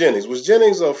 What was Jennings? Was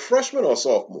Jennings a freshman or a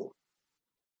sophomore?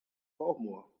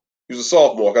 Sophomore. He was a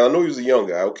sophomore. I know he was a young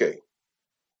guy. Okay.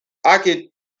 I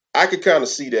could kind of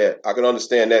see that. I can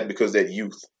understand that because that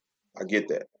youth. I get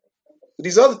that. But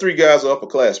these other 3 guys are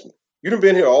upperclassmen. You done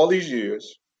been here all these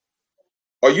years.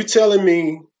 Are you telling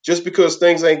me just because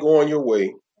things ain't going your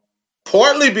way,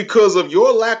 partly because of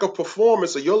your lack of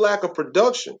performance or your lack of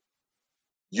production,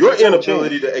 your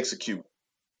inability to execute,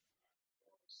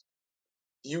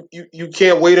 you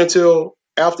can't wait until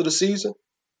after the season?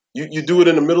 You do it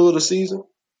in the middle of the season?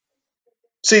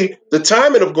 See, the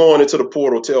timing of going into the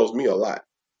portal tells me a lot.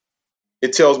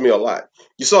 It tells me a lot.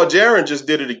 You saw Jaren just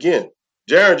did it again.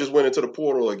 Jaren just went into the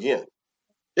portal again.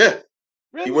 Yeah.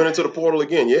 Really? He went into the portal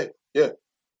again. Yeah.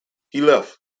 He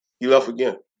left. He left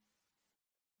again.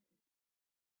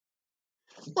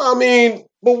 Well, I mean,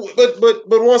 but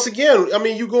once again, I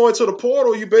mean, you go into the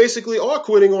portal, you basically are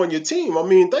quitting on your team. I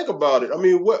mean, think about it. I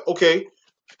mean, what? Okay,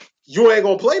 you ain't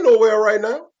gonna play nowhere right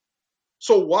now.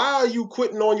 So why are you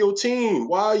quitting on your team?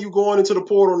 Why are you going into the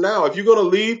portal now? If you're gonna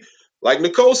leave, like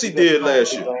Nkosi did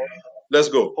last year, let's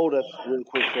go. Hold that real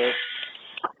quick, sir.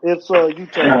 It's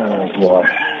Utah.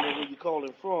 Where you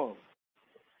calling from?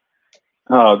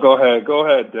 Oh, go ahead,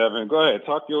 Devin. Go ahead,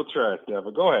 talk your trash,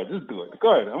 Devin. Go ahead, just do it.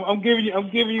 Go ahead. I'm giving you the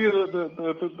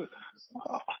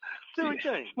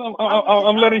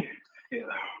I'm letting. Yeah.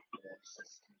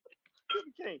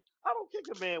 I don't kick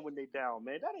a man when they down,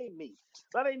 man. That ain't me.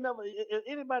 That ain't never.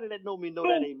 Anybody that know me know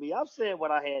that ain't me. I'm saying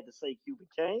what I had to say, Cuban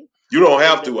Kane. You don't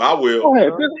have to. I will. Go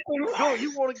ahead. No,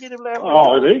 you want to get him laughing?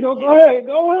 Oh, there you go. Go ahead,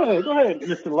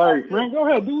 Mr. Larry Frank. Go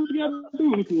ahead, do what you got to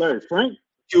do, Mr. Larry Frank.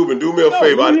 Cuban, do me a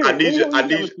favor. I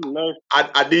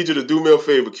need you to do me a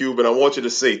favor, Cuban. I want you to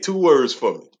say 2 words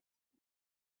for me.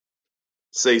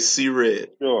 Say "See red."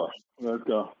 Sure. Let's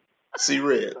go. See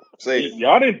red. Say it.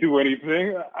 Y'all didn't do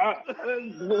anything.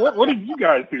 What did you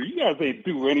guys do? You guys ain't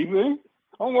do anything.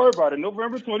 Don't worry about it.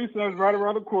 November 27th is right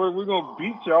around the court. We're going to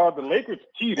beat y'all. The Lakers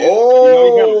cheated.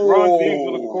 Oh. You got LeBron James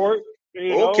on the court.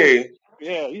 Okay.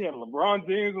 Yeah, you had LeBron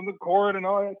James on the court and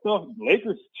all that stuff.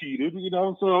 Lakers cheated,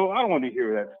 so I don't want to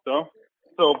hear that stuff.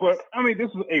 So, but, I mean,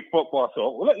 this is a football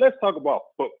show. Let's talk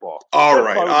about football. All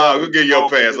right. We'll get your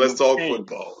pass. Let's talk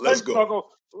football. Let's go.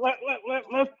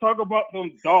 Let's talk about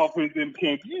them Dolphins and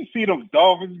Kings. You see them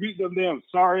Dolphins beat them damn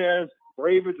sorry-ass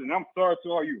Ravens, and I'm sorry to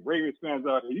all you Ravens fans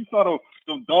out there. You saw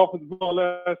them Dolphins ball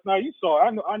last night. You saw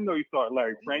it. I know you saw it,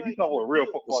 Larry Frank. You saw what a real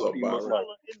football team looks like.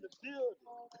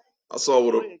 I saw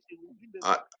what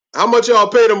how much y'all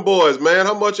pay them boys, man?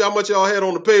 How much y'all had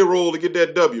on the payroll to get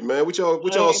that W, man? What y'all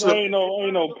ain't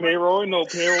no payroll.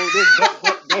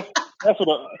 That's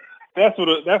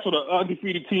what an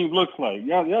undefeated team looks like.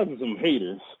 Y'all are some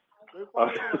haters.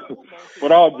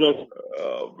 But all joking.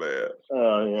 Oh man.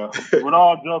 Yeah. But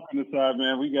all joking aside,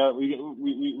 man, we got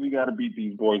to beat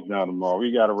these boys down tomorrow.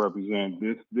 We got to represent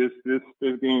this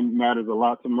game matters a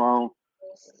lot tomorrow.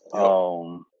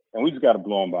 Yep. And we just got to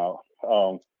blow them out.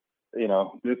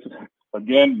 This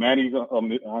again, Manny's.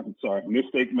 I'm sorry,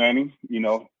 mistake Manny. He's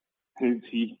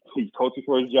coaching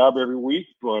for his job every week,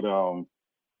 but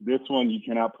this one you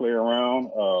cannot play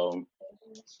around.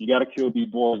 You got to kill these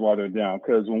boys while they're down.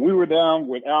 Because when we were down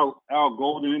with Al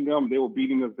Golden in them, they were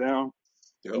beating us down.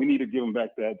 Yep. We need to give him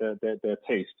back that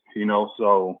taste, you know.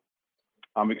 So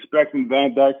I'm expecting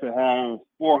Van Dyke to have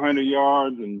 400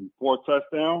 yards and 4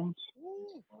 touchdowns.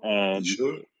 And He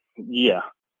should. yeah,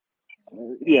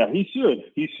 he should.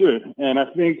 He should. And I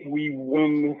think we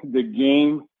win the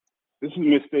game. This is a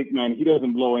mistake, man. He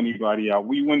doesn't blow anybody out.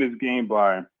 We win this game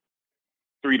by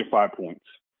 3 to 5 points.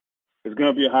 It's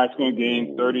going to be a high-scoring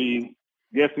game,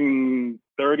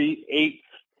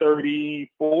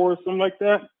 38-34, something like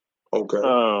that.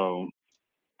 Okay.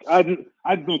 I just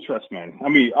don't trust Manny. I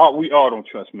mean, we all don't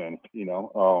trust Manny, you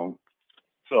know.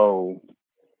 So,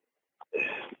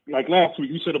 like last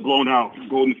week, you should have blown out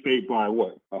Golden State by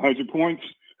 100 points,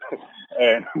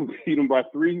 and we beat them by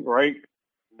 3, right?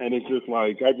 And it's just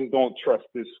like I just don't trust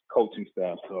this coaching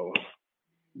staff. So,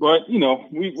 but you know,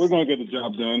 we're gonna get the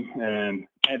job done, and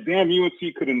damn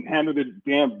UNC couldn't handle the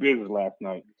damn business last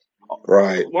night.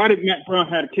 Right. Why did Matt Brown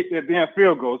have to kick that damn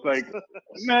field goal? It's like,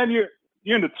 man, you're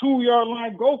in the 2-yard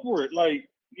line. Go for it. Like,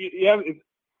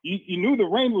 you knew the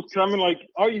rain was coming. Like,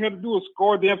 all you had to do was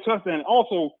score a damn touchdown.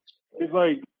 Also, it's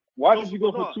like, why did you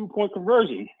go for 2-point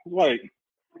conversion? Like,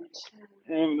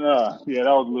 and that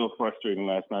was a little frustrating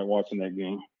last night watching that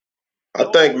game. I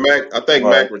think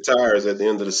Mac retires at the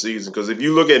end of the season because if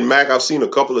you look at Mac, I've seen a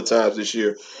couple of times this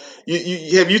year.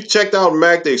 Have you checked out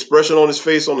Mac, the expression on his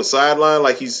face on the sideline?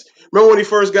 Like remember when he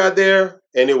first got there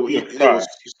and it was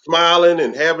smiling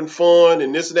and having fun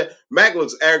and this and that. Mac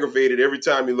looks aggravated every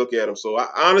time you look at him. So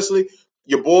honestly,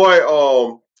 your boy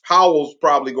Howell's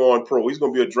probably going pro. He's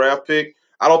going to be a draft pick.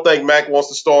 I don't think Mac wants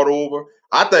to start over.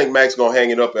 I think Mac's going to hang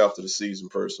it up after the season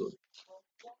personally.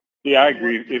 Yeah, I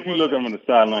agree. If you look at him on the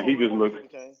sideline, he just looks.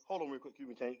 Hold on real quick,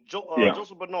 Cuban King.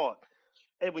 Joseph Bernard.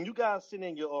 Hey, when you guys send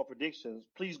in your predictions,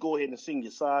 please go ahead and send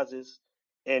your sizes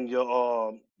and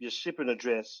your shipping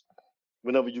address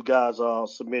whenever you guys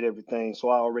submit everything. So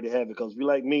I already have it because if you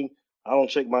like me, I don't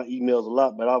check my emails a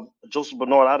lot. But Joseph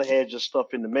Bernard, I'd have had your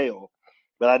stuff in the mail,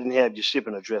 but I didn't have your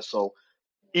shipping address. So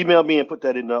email me and put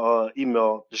that in the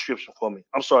email description for me.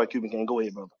 I'm sorry, Cuban King. Go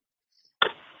ahead, brother.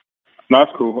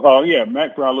 That's cool. Yeah,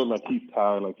 Mac Brown looked like he's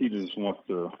tired, like he just wants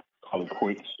to call it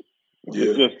quits. Yeah.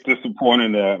 It's just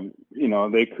disappointing that, you know,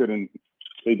 they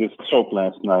just choked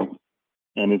last night.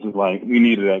 And it's just like, we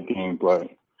needed that game, but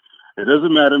it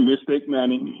doesn't matter. Mistake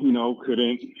Manning, you know,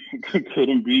 couldn't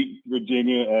beat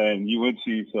Virginia and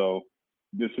UNC. So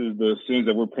this is the sins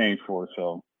that we're paying for.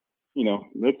 So, you know,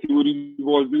 let's see what these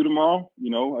boys do tomorrow. You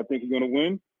know, I think we're going to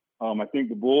win. I think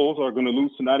the Bulls are going to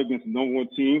lose tonight against the number 1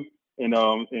 team. And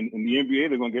in the NBA,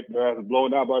 they're gonna get their asses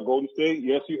blown out by Golden State.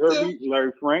 Yes, you heard me,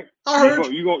 Larry Frank. I heard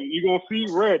you. You're gonna see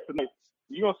red tonight.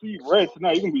 You're gonna see red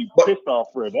tonight. You're gonna be pissed off,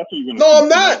 Red. That's what you're gonna see.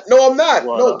 No, I'm not.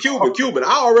 No, Cuban.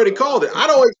 I already called it. I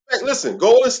don't expect. Listen,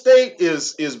 Golden State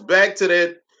is back to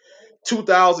that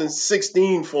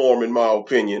 2016 form, in my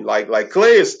opinion. Like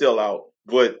Clay is still out,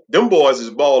 but them boys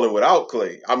is balling without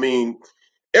Clay. I mean,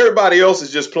 everybody else is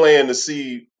just playing to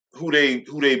see who they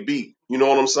beat. You know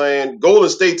what I'm saying? Golden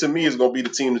State to me is going to be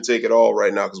the team to take it all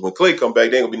right now because when Clay come back,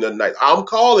 they ain't going to be nothing nice. I'm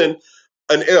calling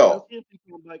an L. I'm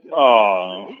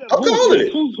calling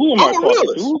it. Who am I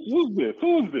talking to? Who is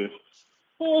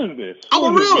this? I'm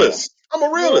a realist.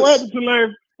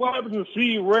 What happened to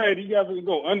see Red? You guys can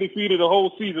go undefeated the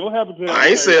whole season. What happened to that? I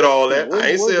ain't said all that.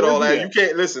 You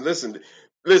can't listen.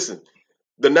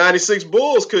 The 96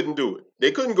 Bulls couldn't do it.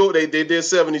 They couldn't go. They did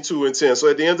 72-10. So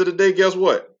at the end of the day, guess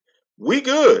what? We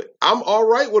good. I'm all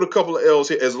right with a couple of L's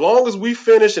here. As long as we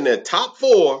finish in that top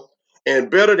 4 and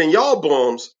better than y'all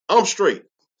bums, I'm straight.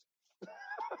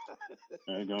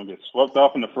 They're going to get swept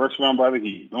off in the first round by the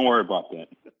Heat. Don't worry about that.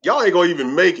 Y'all ain't going to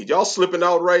even make it. Y'all slipping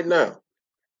out right now.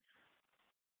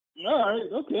 All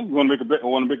right. Okay. You want to make a bet?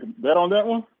 Want to make a bet on that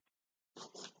one?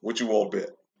 What you want to bet?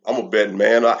 I'm a betting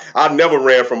man. I never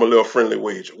ran from a little friendly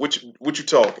wager. What you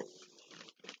talking?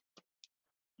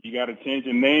 You got to change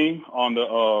your name on the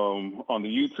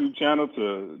YouTube channel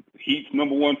to Heat's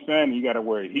 #1 fan. You got to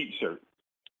wear a Heat shirt.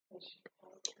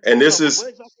 And this is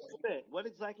what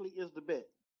exactly is the bet?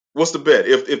 What's the bet?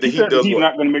 If the Heat does He's what?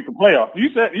 not going to make the playoffs. You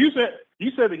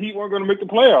said the Heat weren't going to make the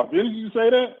playoffs. Didn't you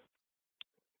say that?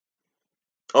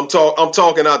 I'm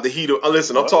talking out the heat of.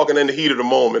 Listen, I'm talking in the heat of the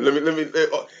moment. Let me.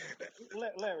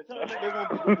 Larry, tell me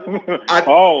that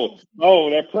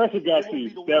pressure got to you.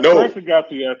 Pressure got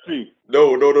to you. I see.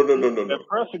 No. That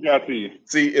pressure got to you.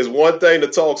 See, it's one thing to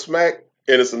talk smack,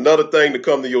 and it's another thing to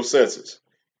come to your senses.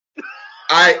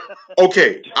 I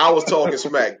was talking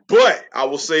smack, but I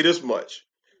will say this much: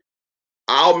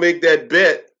 I'll make that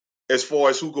bet as far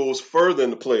as who goes further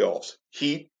in the playoffs,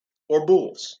 Heat or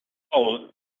Bulls. Oh.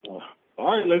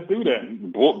 All right, let's do that.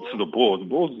 The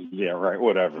Bulls. Yeah, right.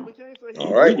 Whatever.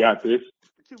 All right. We got this.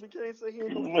 Cuban can't say he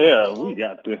ain't gonna Yeah, we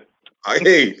got this.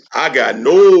 Hey, I got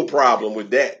no problem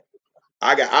with that.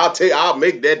 I'll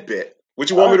make that bet. What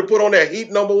you want me to put on that Heat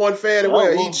 #1 fan and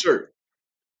wear a Heat shirt?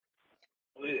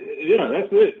 Yeah, that's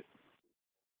it.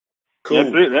 Cool.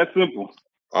 That's it. That's simple.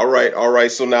 All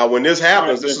right. So now when this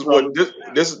happens, this is what this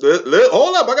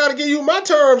hold up. I got to give you my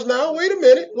terms now. Wait a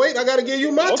minute. Wait, I got to give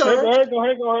you my terms. Go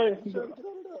ahead. Go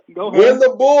ahead. When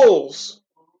the Bulls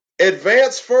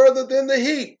advance further than the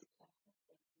Heat,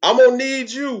 I'm gonna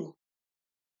need you.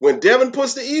 When Devin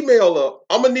puts the email up,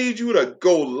 I'm gonna need you to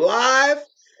go live,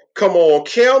 come on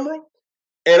camera,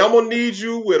 and I'm gonna need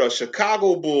you with a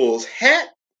Chicago Bulls hat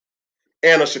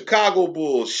and a Chicago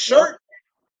Bulls shirt.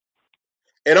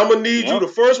 And I'm gonna need you, the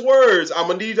first words I'm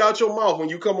gonna need out your mouth when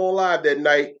you come on live that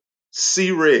night, see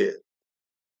red.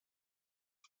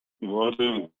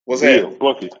 What's happening?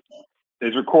 Book it.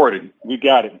 It's recorded. We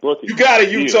got it. Book it. You got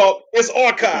it, Utah. It's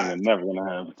archived. Never gonna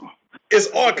happen. It's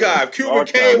archived. Cuban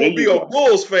Kane will be a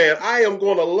Bulls fan. I am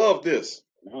gonna love this.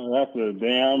 That's a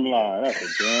damn lie.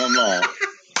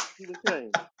 Cuban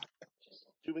Kane.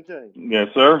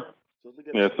 Yes, sir.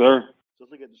 Yes, sir.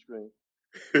 Just look at the screen.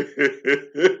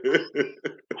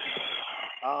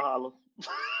 I'll holler.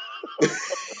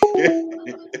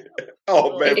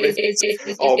 Oh man, why you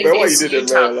did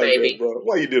that man like that, bro?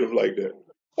 Why you did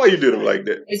him like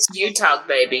that? It's you talk,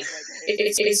 baby.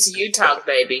 It's you talk,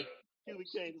 baby. Cuban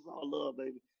Kane is all love,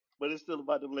 baby. But it's still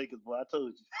about them Lakers, boy. I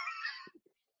told you.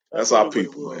 That's our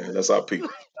people, man. That's our people.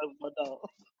 That's my dog.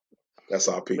 That's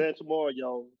our people. Man, tomorrow,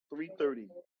 y'all, 3:30.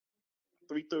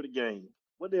 3:30 game.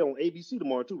 What, they on ABC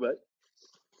tomorrow too, right?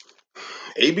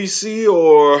 ABC,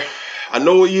 or I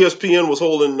know ESPN was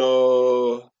holding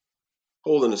the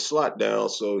slot down.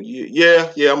 So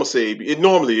yeah, I'm gonna say ABC. It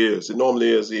normally is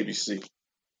ABC.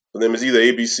 For them, it's either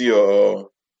ABC or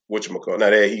whatchamacallit. Now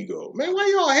there he go. Man, why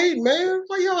y'all hating, man?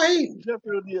 Why y'all hating?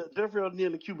 Jeffrey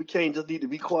O'Neal and Cuban Kane just need to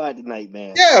be quiet tonight,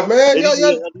 man. Yeah, man. They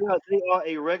are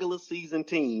a regular season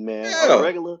team, man. Yeah. A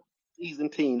regular season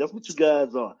team. That's what you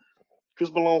guys are.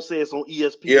 Chris Malone says on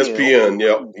ESPN.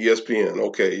 ESPN.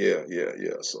 Okay, yeah.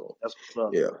 So that's what's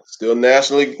up. Yeah, still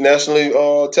nationally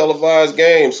televised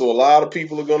game. So a lot of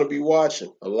people are going to be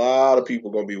watching.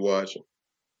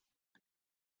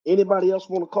 Anybody else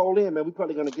want to call in, man? We're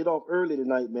probably going to get off early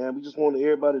tonight, man. We just want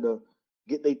everybody to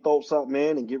get their thoughts out,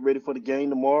 man, and get ready for the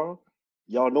game tomorrow.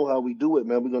 Y'all know how we do it,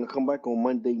 man. We're going to come back on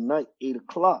Monday night, 8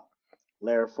 o'clock.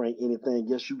 Larry, Frank, anything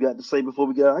else you got to say before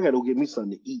we get out? I got to go get me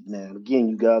something to eat now. Again,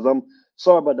 you guys, I'm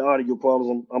sorry about the audio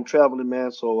problems. I'm traveling,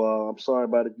 man, so I'm sorry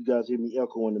about it. You guys hear me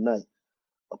echoing tonight.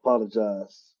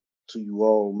 Apologize to you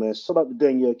all, man. Shout out to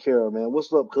Danielle Carroll, man.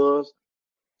 What's up, cuz?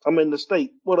 I'm in the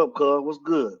state. What up, cuz? What's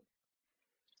good?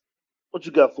 What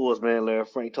you got for us, man, Larry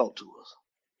Frank? Talk to us.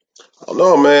 Oh,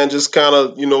 no, man, just kind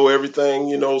of, everything,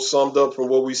 summed up from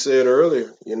what we said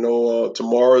earlier.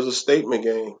 Tomorrow is a statement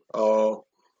game.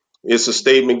 It's a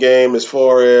statement game as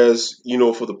far as,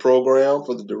 for the program,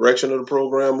 for the direction of the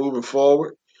program moving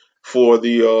forward, for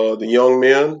the young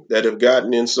men that have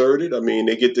gotten inserted. I mean,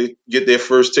 they get their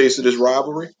first taste of this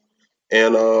rivalry.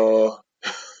 And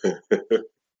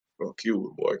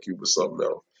Cuba's something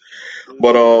else.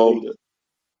 But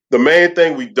the main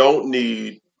thing we don't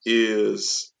need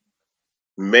is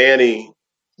Manny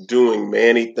doing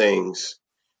Manny things,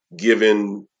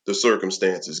 given the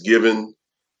circumstances, given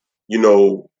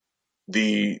the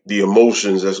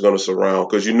emotions that's going to surround,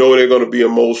 because they're going to be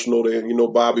emotional.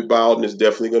 Bobby Bowden is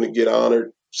definitely going to get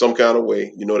honored some kind of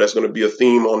way. That's going to be a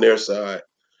theme on their side,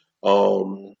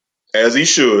 as he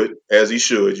should,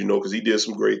 because he did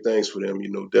some great things for them,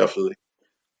 definitely.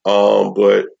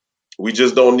 But we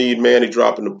just don't need Manny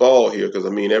dropping the ball here, because a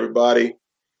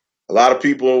lot of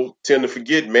people tend to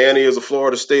forget Manny is a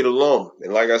Florida State alum,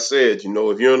 and like I said, if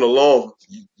you're an alum,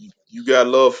 you got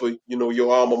love for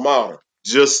your alma mater.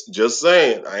 Just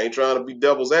saying. I ain't trying to be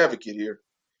devil's advocate here.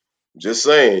 Just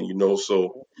saying,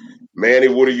 so Manny,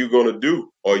 what are you gonna do?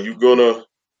 Are you gonna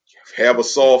have a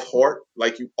soft heart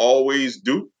like you always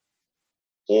do?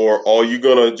 Or are you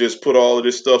gonna just put all of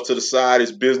this stuff to the side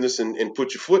as business and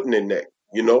put your foot in their neck,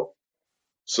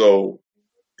 So,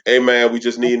 hey man, we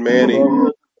just need Manny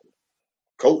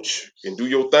coach and do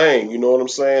your thing, you know what I'm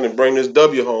saying, and bring this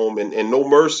W home and no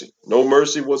mercy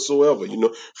whatsoever.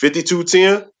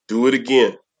 52-10, do it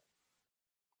again.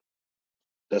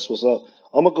 That's what's up.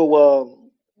 I'm gonna go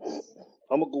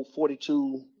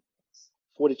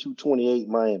 42-28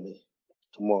 Miami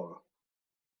tomorrow.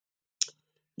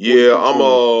 Yeah,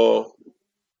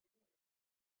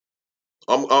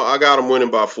 I got them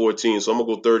winning by 14, so I'm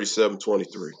gonna go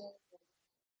 37-23.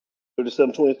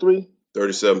 37-23?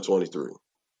 37-23.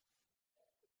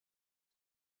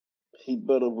 He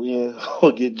better win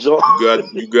or get jumped.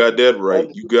 You got that right.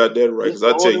 You got that right. This Because the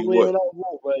I tell only you win what, I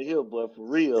want right here, boy. For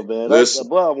real, man. That's listen,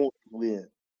 boy, I want to win.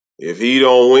 if he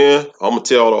don't win, I'm gonna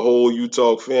tell the whole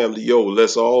Utah family, yo,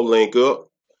 let's all link up,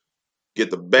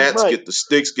 get the We bats, might. get the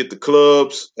sticks, get the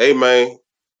clubs. Hey man,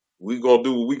 we gonna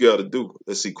do what we gotta do.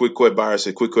 Let's see. Quick question. Byron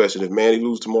said, quick question. If Manny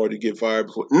lose tomorrow, to get fired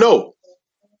before? No,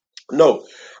 no.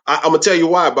 I'm gonna tell you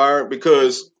why, Byron.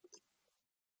 Because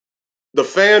the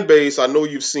fan base, I know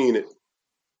you've seen it.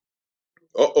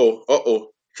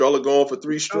 Trella going for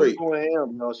three Trella straight. going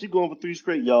ham, y'all. She going for 3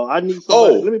 straight, y'all. I need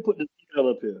somebody. Oh, Let me put this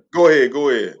email up here. go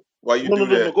ahead. Why you do No.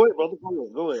 that? Go ahead, brother.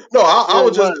 Go ahead. No, I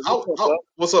was Eric just. Myers, what's up, y'all?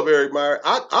 What's up, Eric Meyer?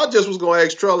 I just was gonna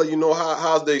ask Trella. You know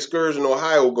how's the excursion in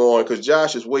Ohio going? Because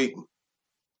Josh is waiting.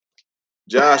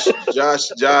 Josh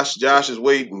is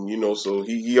waiting. You know, so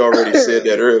he already said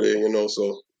that earlier. You know,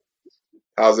 so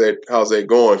how's that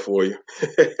going for you?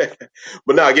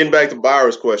 But now getting back to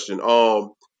Byron's question.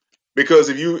 Because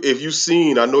if you've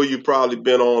seen, I know you've probably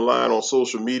been online on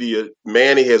social media.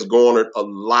 Manny has garnered a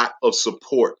lot of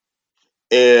support,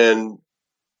 and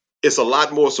it's a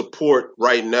lot more support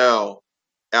right now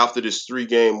after this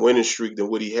 3-game winning streak than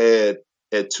what he had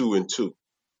at 2-2.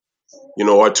 You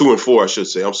know, or 2-4, I should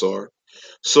say. I'm sorry.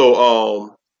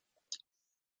 So,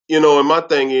 and my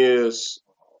thing is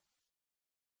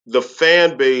the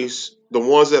fan base, the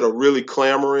ones that are really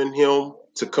clamoring him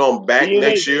to come back DNA.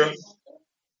 next year,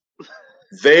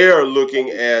 they're looking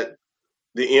at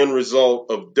the end result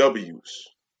of W's.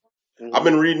 I've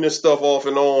been reading this stuff off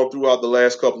and on throughout the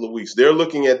last couple of weeks. They're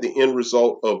looking at the end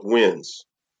result of wins.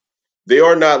 They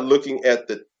are not looking at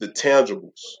the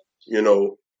tangibles,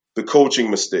 the coaching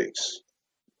mistakes,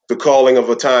 the calling of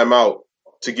a timeout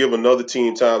to give another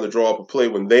team time to draw up a play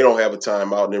when they don't have a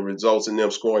timeout and it results in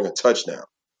them scoring a touchdown.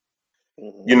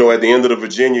 At the end of the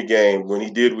Virginia game, when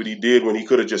he did what he did, when he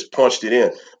could have just punched it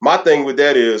in. My thing with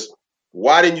that is,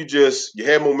 why didn't you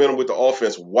had momentum with the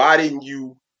offense. Why didn't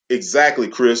you, exactly,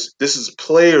 Chris, this is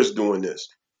players doing this.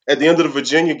 At the end of the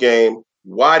Virginia game,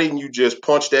 why didn't you just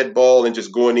punch that ball and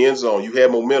just go in the end zone? You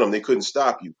had momentum. They couldn't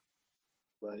stop you.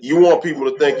 Right. You want people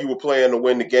to think you were playing to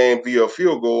win the game via a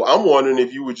field goal. I'm wondering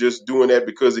if you were just doing that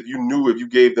because if you knew if you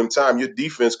gave them time, your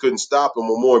defense couldn't stop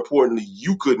them, or more importantly,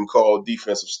 you couldn't call a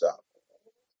defensive stop.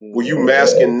 Were you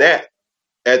masking that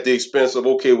at the expense of,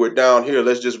 okay, we're down here,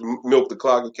 let's just milk the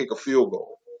clock and kick a field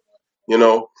goal?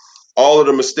 All of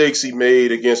the mistakes he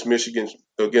made against Michigan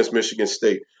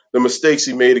State, the mistakes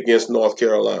he made against North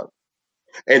Carolina.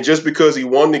 And just because he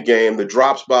won the game, the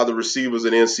drops by the receivers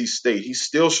at NC State, he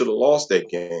still should have lost that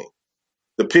game.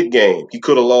 The Pitt game, he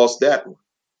could have lost that one,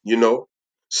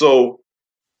 So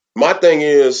my thing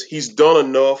is, he's done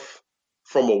enough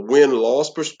from a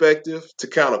win-loss perspective to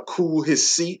kind of cool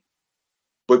his seat.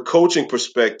 But coaching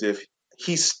perspective,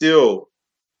 he still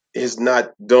has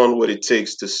not done what it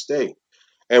takes to stay.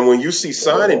 And when you see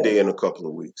signing day in a couple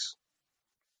of weeks,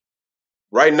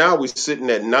 right now we're sitting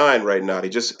at 9 right now. They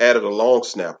just added a long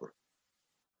snapper.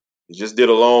 They just did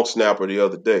a long snapper the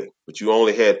other day, but you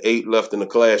only had 8 left in the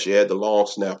class. You had the long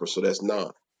snapper, so that's 9,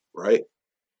 right?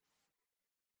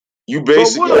 You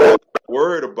basically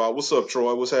worried about, what's up,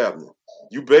 Troy? What's happening?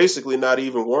 You basically not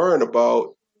even worrying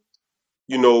about,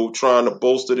 trying to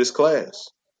bolster this class.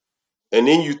 And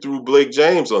then you threw Blake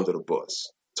James under the bus,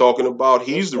 talking about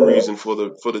he's the reason for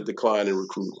the decline in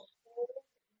recruiting.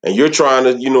 And you're trying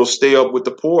to, stay up with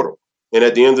the portal. And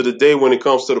at the end of the day, when it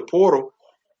comes to the portal,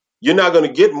 you're not going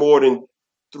to get more than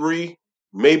 3,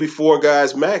 maybe 4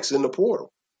 guys max in the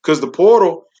portal. Because the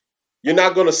portal, you're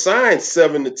not going to sign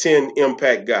 7 to 10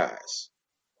 impact guys.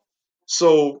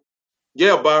 So,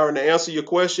 yeah, Byron, to answer your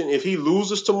question, if he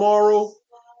loses tomorrow,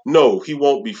 no, he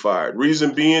won't be fired.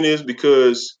 Reason being is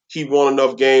because he won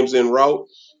enough games en route,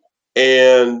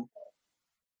 and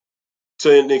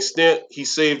to an extent, he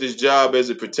saved his job as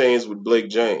it pertains with Blake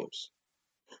James.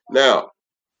 Now,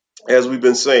 as we've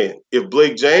been saying, if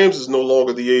Blake James is no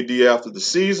longer the AD after the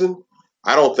season,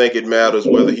 I don't think it matters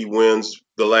whether he wins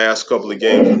the last couple of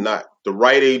games or not. The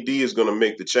right AD is going to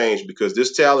make the change because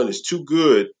this talent is too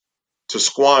good to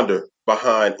squander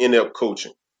behind inept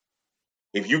coaching.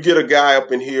 If you get a guy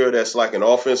up in here that's like an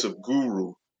offensive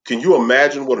guru, can you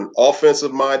imagine what an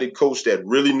offensive-minded coach that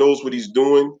really knows what he's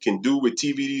doing can do with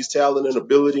TVD's talent and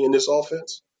ability in this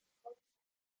offense?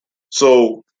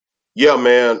 So, yeah,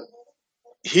 man,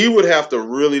 he would have to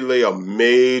really lay a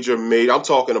major, I'm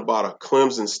talking about a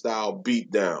Clemson-style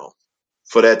beatdown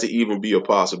for that to even be a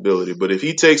possibility. But if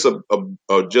he takes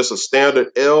just a standard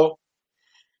L,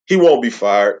 he won't be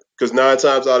fired because 9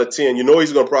 times out of 10,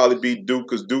 he's going to probably beat Duke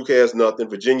because Duke has nothing.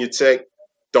 Virginia Tech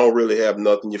don't really have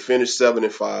nothing. You finish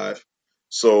 7-5.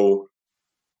 So,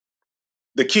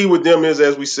 the key with them is,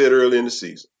 as we said earlier in the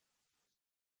season,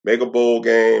 make a bowl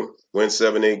game, win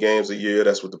 7-8 games a year.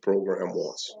 That's what the program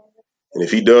wants. And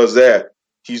if he does that,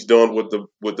 he's done what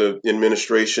the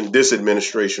administration, this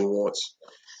administration wants,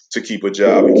 to keep a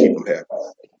job and keep them happy.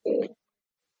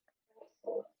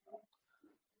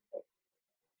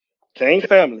 Kane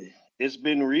family, it's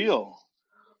been real.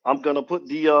 I'm gonna put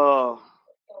the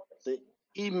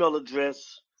email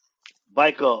address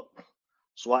back up.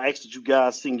 So I ask that you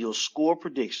guys send your score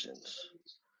predictions.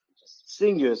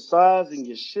 Send your size and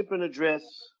your shipping address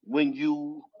when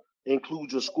you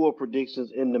include your score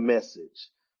predictions in the message.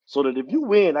 So that if you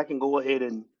win, I can go ahead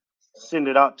and send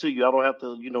it out to you. I don't have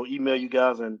to, email you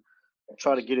guys and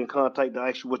try to get in contact to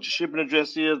ask you what your shipping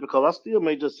address is, because I still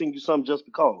may just send you something just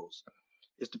because.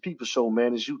 It's the People Show,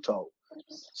 man. It's Utah.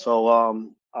 So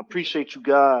I appreciate you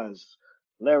guys.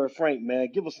 Larry Frank, man,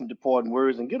 give us some departing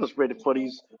words and get us ready for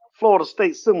these Florida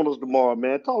State Seminoles tomorrow,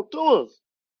 man. Talk to us.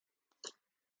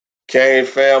 Kane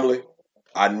family,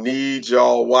 I need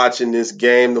y'all watching this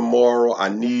game tomorrow. I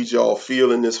need y'all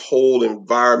feeling this whole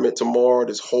environment tomorrow,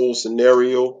 this whole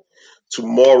scenario.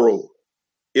 Tomorrow,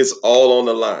 it's all on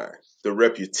the line. The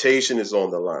reputation is on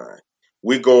the line.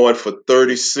 We're going for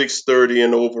 36-30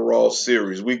 in the overall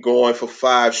series. We're going for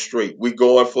 5 straight. We're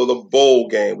going for the bowl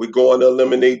game. We're going to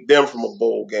eliminate them from a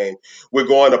bowl game. We're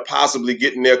going to possibly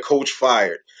getting their coach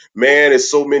fired. Man, it's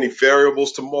so many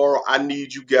variables tomorrow. I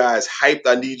need you guys hyped.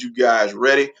 I need you guys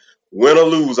ready. Win or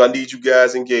lose, I need you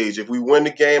guys engaged. If we win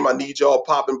the game, I need y'all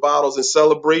popping bottles and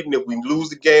celebrating. If we lose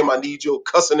the game, I need y'all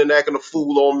cussing and acting a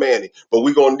fool on Manny. But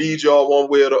we're going to need y'all one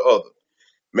way or the other.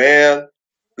 Man,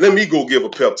 let me go give a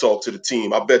pep talk to the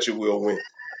team. I bet you we'll win.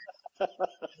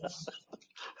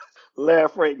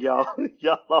 Laugh right, y'all.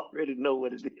 Y'all already know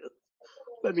what it is.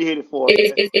 Let me hit it for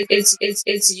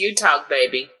It's you talk,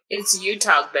 baby. It's you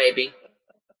talk, baby.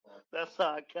 That's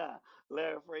our guy,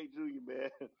 Larry Frank Jr., man.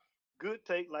 Good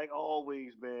take, like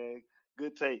always, man.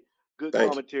 Good take. Good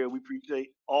commentary. We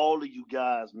appreciate all of you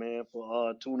guys, man,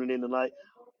 for tuning in tonight.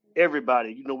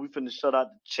 Everybody, we finna shut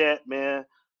out the chat, man.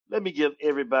 Let me give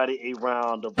everybody a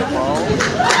round of applause.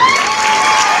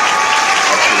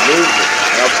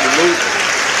 Absolutely.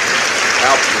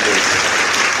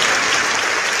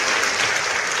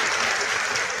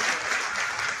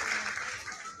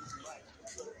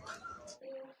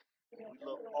 We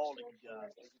love all of you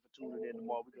guys. Thank you for tuning in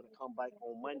tomorrow. We're gonna come back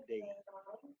on Monday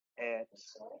at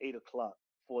 8 o'clock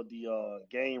for the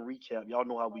game recap. Y'all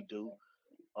know how we do.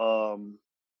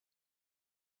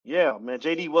 Yeah, man.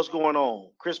 JD, what's going on?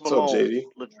 Chris Malone,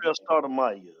 Latrell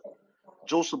Stoudemire,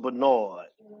 Joseph Bernard,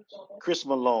 Chris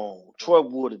Malone, Troy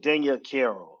Wood, Danielle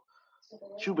Carroll,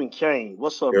 Cuban Kane.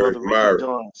 What's up, brother? Ricky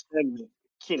Dunn, Samuel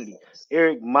Kennedy,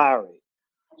 Eric Myrie.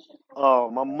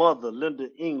 My mother, Linda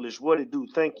English. What it do?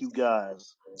 Thank you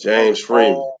guys. James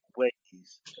Freeman.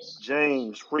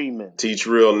 James Freeman. Teach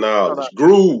real knowledge.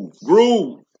 Groove.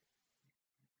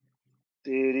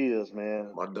 There it is,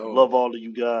 man. My dog. Love all of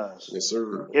you guys. Yes,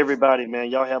 sir. Everybody, man,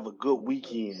 y'all have a good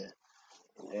weekend.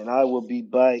 And I will be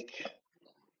back.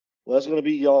 Well, it's going to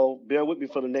be, y'all, bear with me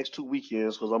for the next 2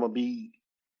 weekends, because I'm going to be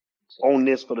on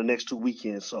this for the next 2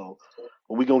 weekends. So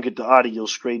we're going to get the audio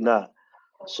straightened out.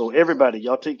 So everybody,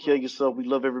 y'all take care of yourself. We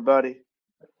love everybody.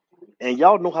 And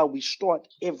y'all know how we start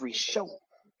every show.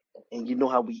 And you know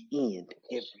how we end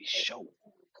every show.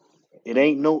 It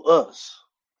ain't no us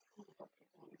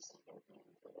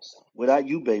without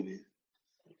you, baby.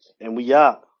 And we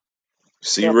out.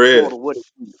 See red.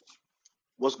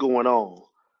 What's going on?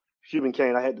 Cuban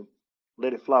Kane, I had to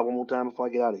let it fly one more time before I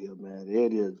get out of here, man. There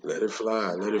it is. Let it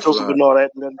fly. Joseph Bernard,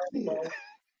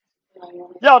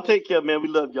 y'all take care, man. We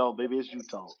love y'all, baby. It's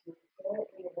Utah.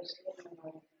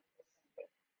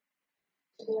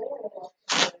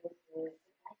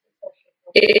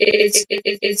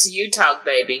 It's you talk,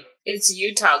 baby. It's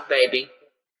you talk, baby.